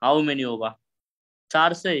हाउ मेनी होगा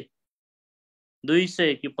 400 200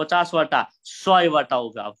 कि 50 वटा 100 वटा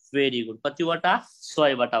होगा भेरी गुड कति वटा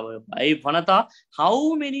 100 वटा भयो है भन त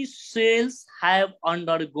how many cells have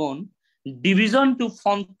undergone division to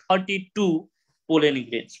form 32 pollen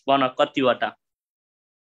grains भन कति वटा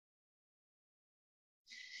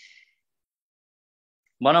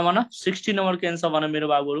भन 60 नंबर के आंसर भन मेरो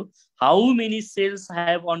बाबुहरु how many cells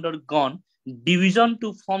have undergone division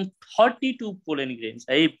to form 32 pollen grains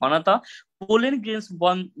है भन त पोलन ग्रेन्स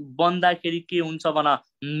बन्दाखेरि के हुन्छ भन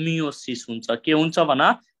मियोसिस हुन्छ के हुन्छ भन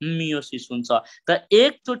मियोसिस हुन्छ त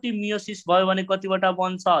एकचोटी मियोसिस भयो भने कतिवटा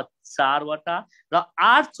बन्छ 4 वटा र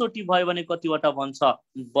 8 चोटी भयो भने कतिवटा बन्छ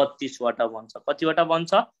 32 वटा बन्छ कतिवटा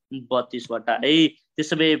बन्छ 32 वटा है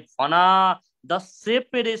त्यसैले भन the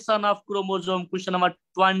separation of chromosome question number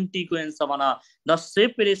 20 को आन्सर भन the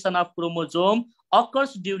separation of chromosome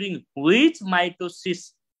occurs during which mitosis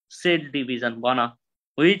cell division भन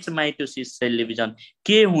which mitosis cell division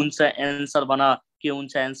के हुन्छ आन्सर भन के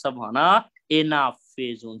हुन्छ आन्सर भन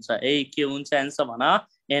एनाफेज हुन्छ है के हुन्छ आन्सर भन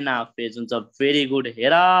एनाफेज हुन्छ भेरी गुड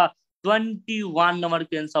हेर 21 नंबर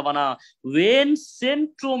को आन्सर भन when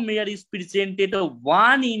centromere is presented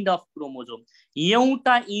one end of chromosome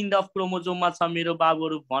एउटा end of chromosome मा छ मेरो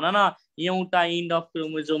बाबुहरु भन न एउटा end of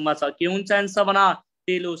chromosome मा छ के हुन्छ आन्सर भन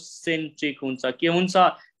टेलोसेन्ट्रिक हुन्छ के हुन्छ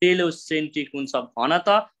टेलोसेन्ट्रिक हुन्छ भन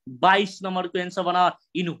त 22 नम्बर को आन्सर भन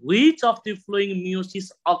in which of the following meiosis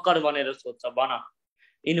occur भनेर सोध्छ भन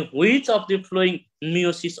in which of the following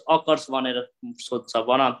meiosis occurs भनेर सोध्छ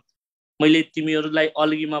भन मैले तिमीहरुलाई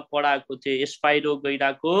अलगीमा पढाएको थिए स्पाइरो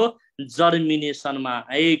गैडाको जर्मिनेसनमा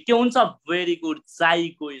है के हुन्छ भेरी गुड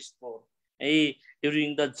जाइगोस्पोर है ड्युरिङ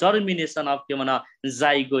द जर्मिनेसन अफ के भन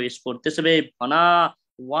जाइगोस्पोर त्यसैले भन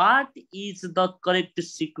what is the correct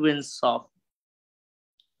sequence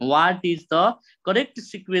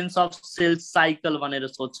of cell cycle भनेर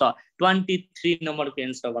सोध्छ 23 नम्बर को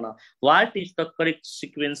आन्सर भन what is the correct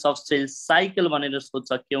sequence of cell cycle भनेर सोध्छ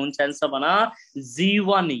के हुन्छ आन्सर भन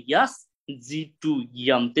G1S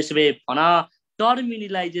G2M त्यसैले भन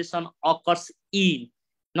टर्मिनलाइजेसन occurs in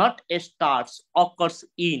not starts occurs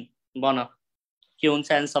in भन के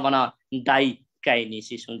हुन्छ आन्सर भन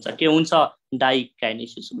डाइकाइनेसिस हुन्छ के हुन्छ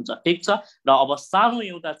डाइकाइनेसिस हुन्छ ठीक छ र अब सानो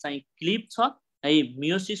एउटा चाहिँ क्लिप छ है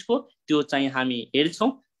मियोसिसको त्यो चाहिँ हामी हेर्छौं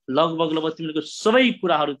लगभग तिमीहरुको सबै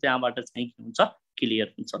कुराहरु त्यहाँबाट चाहिँ के हुन्छ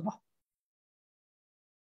क्लियर हुन्छ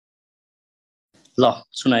ल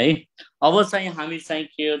सुन है अब चाहिँ हामी चाहिँ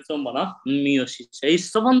के गर्छौं भन मियोसिस है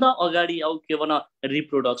सबभन्दा अगाडि आउ के भन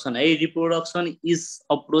रिप्रोडक्सन है reproduction is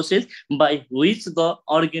a process by which the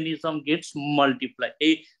organism gets multiply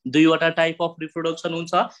है दुईवटा टाइप अफ रिप्रोडक्सन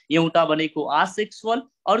हुन्छ एउटा भनेको आसेक्सुअल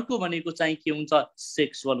अर्को भनेको चाहिँ के हुन्छ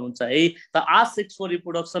सेक्सुअल हुन्छ है त आसेक्सुअल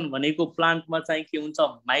रिप्रोडक्सन भनेको प्लान्टमा चाहिँ के हुन्छ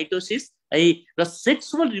माइटोसिस है र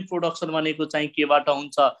सेक्सुअल रिप्रोडक्सन भनेको चाहिँ केबाट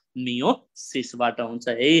हुन्छ मियोसिसबाट हुन्छ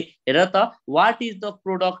है हेर त what is the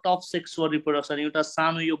product of sexual reproduction एउटा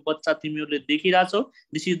सानो यो बच्चा तिमीहरुले देखिराछौ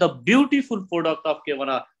this is the beautiful product of के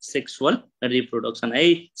भन सेक्सुअल रिप्रोडक्सन है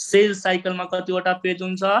सेल साइकलमा कतिवटा फेज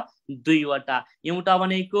हुन्छ दुईवटा एउटा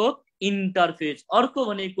भनेको इन्टरफेज अर्को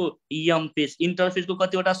भनेको एम फेज इन्टरफेजको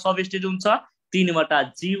कतिवटा सब स्टेज हुन्छ तीनवटा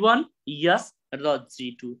G1 S र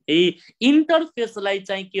G2 है इन्टरफेजलाई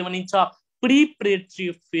चाहिँ के भनिन्छ प्रिपरेटरी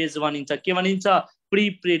फेज भनिन्छ के भनिन्छ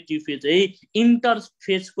प्रिपरेटरी फेज है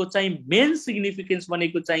इन्टरफेजको चाहिँ मेन सिग्निफिकेन्स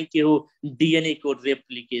भनेको चाहिँ के हो डीएनए को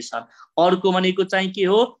रेप्लिकेसन अर्को भनेको चाहिँ के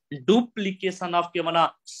हो डुप्लिकेसन अफ के भन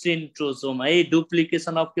सेन्ट्रोजोम है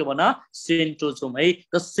डुप्लिकेसन अफ के भन सेन्ट्रोजोम है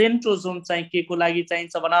र सेन्ट्रोजोम चाहिँ के को लागि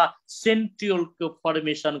चाहिन्छ भन सेन्ट्रियोलको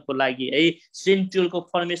फर्मेसनको लागि है सेन्ट्रियोलको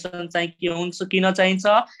फर्मेसन चाहिँ के हुन्छ किन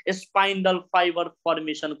चाहिन्छ स्पाइन्डल फाइबर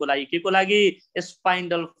फर्मेसनको लागि के को लागि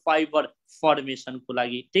स्पाइन्डल फाइबर फर्मेसनको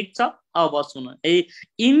लागि ठीक छ अब सुन है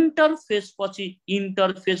इन्टरफेज पछि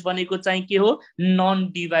इन्टरफेज भनेको चाहिँ के हो नन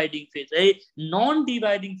डिभाइडिङ फेज है नन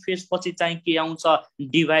डिभाइडिङ फेज पछि चाहिँ के आउँछ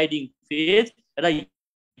डिभाइडिङ फेज र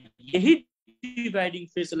यही डिभाइडिङ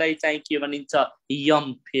फेजलाई चाहिँ के भनिन्छ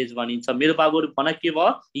यम फेज भनिन्छ मेरो बाबुहरु भन के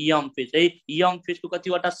भयो यम फेज है यम फेजको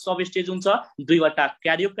कतिवटा सब स्टेज हुन्छ दुईवटा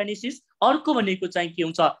क्यारियोकाइनेसिस अर्को भनेको चाहिँ के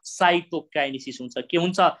हुन्छ साइटोकाइनेसिस हुन्छ के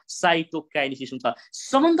हुन्छ साइटोकाइनेसिस हुन्छ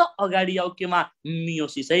सबभन्दा अगाडि आउ केमा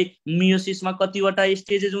मियोसिस है मियोसिसमा कतिवटा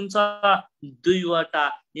स्टेजेस हुन्छ दुईवटा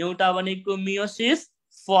एउटा भनेको मियोसिस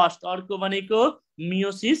फर्स्ट अर्को भनेको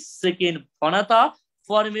मियोसिस सेकेन्ड भन त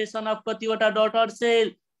फर्मेसन अफ कतिवटा डटर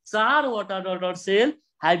सेल चारवटा daughter sale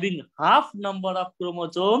having half number of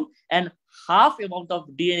chromosome and half amount of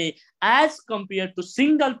DNA as compared to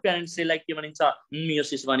single parent cell like के भनिन्छ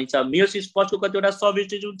मियोसिस भनिन्छ मियोसिस पछिको कतिवटा सब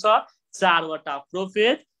स्टेज हुन्छ चारवटा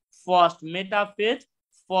prophase first metaphase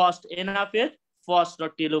first anaphase first र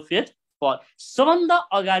टेलोफेज फर्स्ट सबभन्दा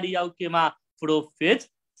अगाडि आउ केमा प्रोफेज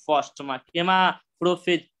फर्स्टमा केमा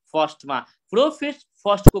प्रोफेज फर्स्टमा प्रोफेज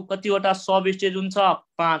फर्स्टको कतिवटा सब स्टेज हुन्छ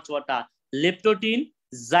पाँचवटा लेप्टोटिन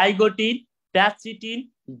जाइगोटिन प्यासिटिन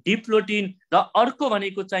डिप्लोटिन र अर्को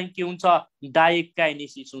भनेको चाहिँ के हुन्छ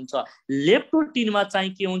डाइकाइनेसिस हुन्छ लेप्टोटिनमा चाहिँ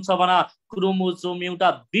के हुन्छ भन क्रोमोजोम एउटा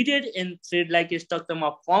बिडेड एन्ड थ्रेड लाइक स्ट्रक्चरमा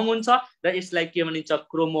फर्म हुन्छ र यसलाई के भनिन्छ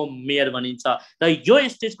क्रोमोमेयर भनिन्छ र यो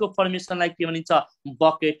स्टेजको फर्मेसनलाई के भनिन्छ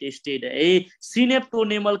बकेट स्टेज है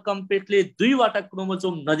सिनेप्टोनेमल कम्प्लेक्सले दुईवटा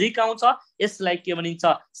क्रोमोजोम नजिक आउँछ यसलाई के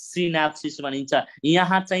भनिन्छ सिनाप्सिस भनिन्छ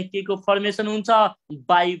यहाँ चाहिँ के को फर्मेसन हुन्छ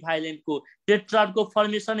बाइभाइलेन्टको टेट्राडको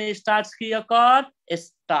फर्मेसन स्टार्ट्स कि अकर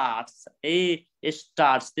स्टार्ट्स ए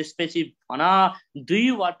स्टार्ट्स त्यसपछि भन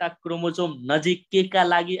दुईवटा क्रोमोजोम नजिक केका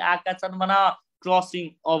लागि आएका छन् भन क्रसिङ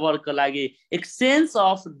ओभरको लागि exchange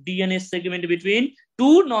of DNA segment between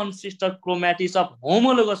two non sister chromatids of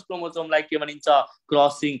homologous क्रोमोजोमलाई के भनिन्छ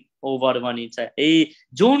क्रसिङ ओभर भनिन्छ ए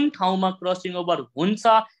जुन ठाउँमा क्रसिङ ओभर हुन्छ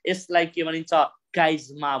यसलाई के भनिन्छ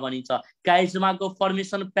काइजमा भनिन्छ काइजमाको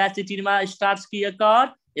फर्मेसन प्यासिटिनमा स्टार्ट्स कि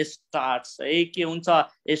अकर स्टार्ट्स है के हुन्छ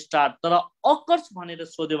स्टार्ट तर अकर्स भनेर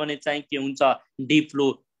सोध्यो भने चाहिँ के हुन्छ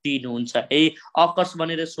डिप्लोटिन हुन्छ है अकर्स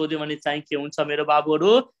भनेर सोध्यो भने चाहिँ के हुन्छ मेरो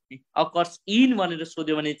बाबुहरु अकर्स इन भनेर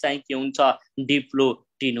सोध्यो भने चाहिँ के हुन्छ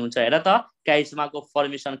डिप्लोटिन हुन्छ हेर त काइजमाको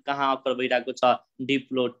फर्मेसन कहाँ अकर भइरहेको छ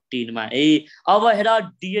डिप्लोटिनमा है अब हेर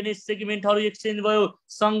डीएनए सेगमेन्टहरु एक्सचेन्ज भयो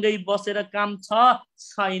सँगै बसेर काम छ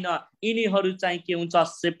छैन यिनीहरु चाहिँ के हुन्छ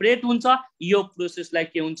सेपरेट हुन्छ यो प्रोसेसलाई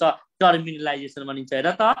के हुन्छ टर्मिनलाइजेसन भनिन्छ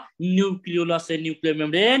हेर त nucleolus and nuclear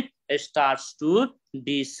membrane starts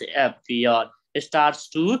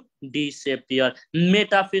to disappear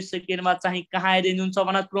metaphase सेकेन्डमा चाहिँ कहाँ एरेन्ज हुन्छ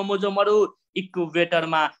भन क्रोमोजोमहरु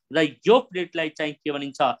इक्युबेटरमा र यो प्लेटलाई चाहिँ के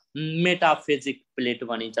भनिन्छ मेटाफेजिक प्लेट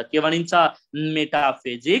भनिन्छ के भनिन्छ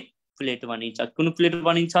मेटाफेजिक प्लेट भनिन्छ कुन प्लेट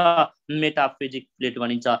भनिन्छ मेटाफेजिक प्लेट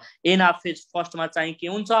भनिन्छ एनाफेज फर्स्टमा चाहिँ के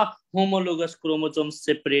हुन्छ होमोलोगस क्रोमोजोम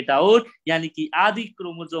सेपरेट आउट यानी कि आधी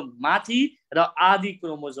क्रोमोजोम माथि र आधी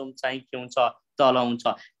क्रोमोजोम चाहिँ के हुन्छ तल हुन्छ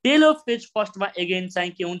टेलोफेज फर्स्टमा अगेन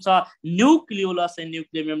चाहिँ के हुन्छ nucleolus and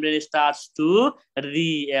nuclear membrane starts to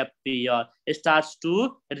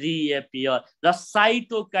रिएपियर र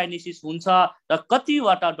साइटोकाइनेसिस हुन्छ र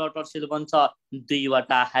कतिवटा डटर सेल बन्छ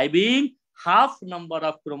दुईवटा हैविङ half number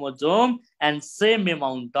of chromosome and same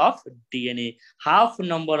amount of DNA half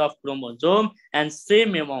number of chromosome and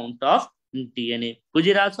same amount of DNA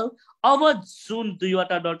बुझिरहेछौ अब जुन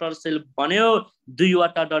दुईवटा डटर सेल बन्यो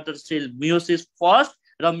दुईवटा डटर सेल मियोसिस फर्स्ट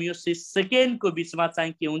र मियोसिस सेकेन्ड को बीचमा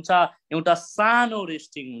चाहिँ के हुन्छ एउटा सानो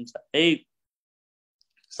रेस्टिङ हुन्छ है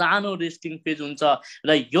सानो रेस्टिङ फेज हुन्छ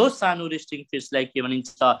र यो सानो रेस्टिङ फेजलाई के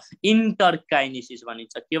भनिन्छ इन्टरकाइनेसिस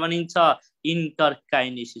भनिन्छ के भनिन्छ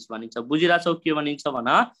इन्टरकाइनेसिस भनिन्छ बुझिरहेछौ के भनिन्छ भन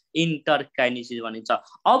इन्टरकाइनेसिस भनिन्छ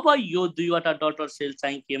अब यो दुईवटा डटर सेल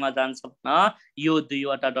चाहिँ केमा जान्छ भन यो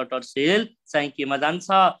दुईवटा डटर सेल चाहिँ केमा जान्छ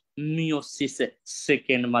मियोसिस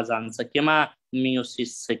सेकेन्डमा जान्छ केमा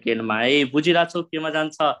मियोसिस सेकेन्डमा है बुझिरहेछौ केमा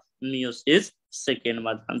जान्छ मियोसिस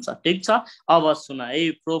सेकेन्डमा जान्छ ठीक छ अब सुन है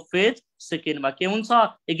प्रोफेज सेकेन्डमा के हुन्छ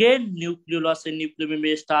again nucleolus and nuclear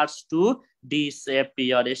membrane starts to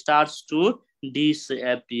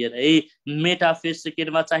disappear है मेटाफेज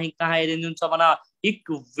सेकेन्डमा चाहिँ कहाँ एरेन्ज हुन्छ भन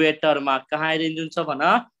इक्वेटरमा कहाँ अरेन्ज हुन्छ भन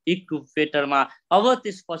इक्वेटरमा अब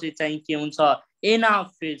त्यसपछि चाहिँ के हुन्छ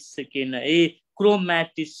एनाफेज सेकेन्ड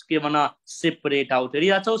क्रोमेटिस के भन सेपरेट आउट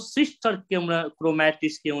हेरिरहेछौ सिस्टर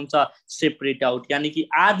क्रोमेटिस के हुन्छ सेपरेट आउट यानी कि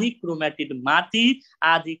आधी क्रोमेटिड माथि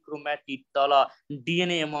आधी क्रोमेटिड तल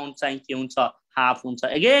डीएनए अमाउन्ट चाहिँ के हुन्छ हाफ हुन्छ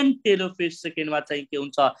अगेन टेलोफेज सेकेन्डमा चाहिँ के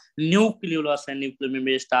हुन्छ nucleolus and nuclear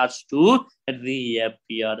membrane starts to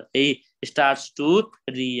रिएपियर starts to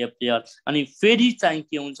रिएपियर अनि फेरि चाहिँ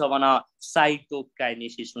के हुन्छ भन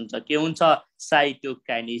साइटोकाइनेसिस हुन्छ के हुन्छ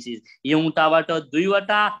साइटोकाइनेसिस एउटाबाट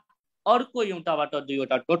दुईवटा अर्को एउटाबाट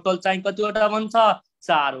दुईवटा टोटल चाहिँ कतिवटा बन्छ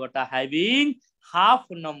चारवटा having half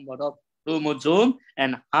number of chromosome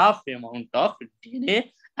and half amount of DNA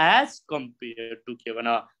as compare to के भन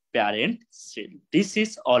parent cell. This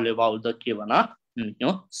is all about the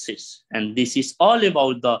meiosis, and this is all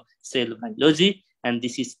about the cell biology, and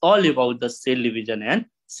this is all about the cell division and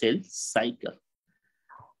cell cycle.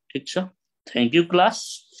 ठीक छ thank you class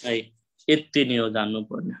है यति नै हो जान्नु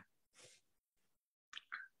पर्ने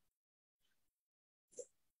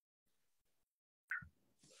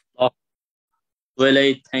वेल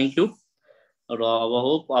थ्याङ्क यू र अब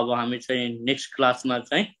होप अब हामी चाहिँ नेक्स्ट क्लासमा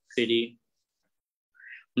चाहिँ फेरि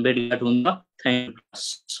भेटघाट हुन्छ थ्याङ्क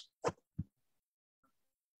यू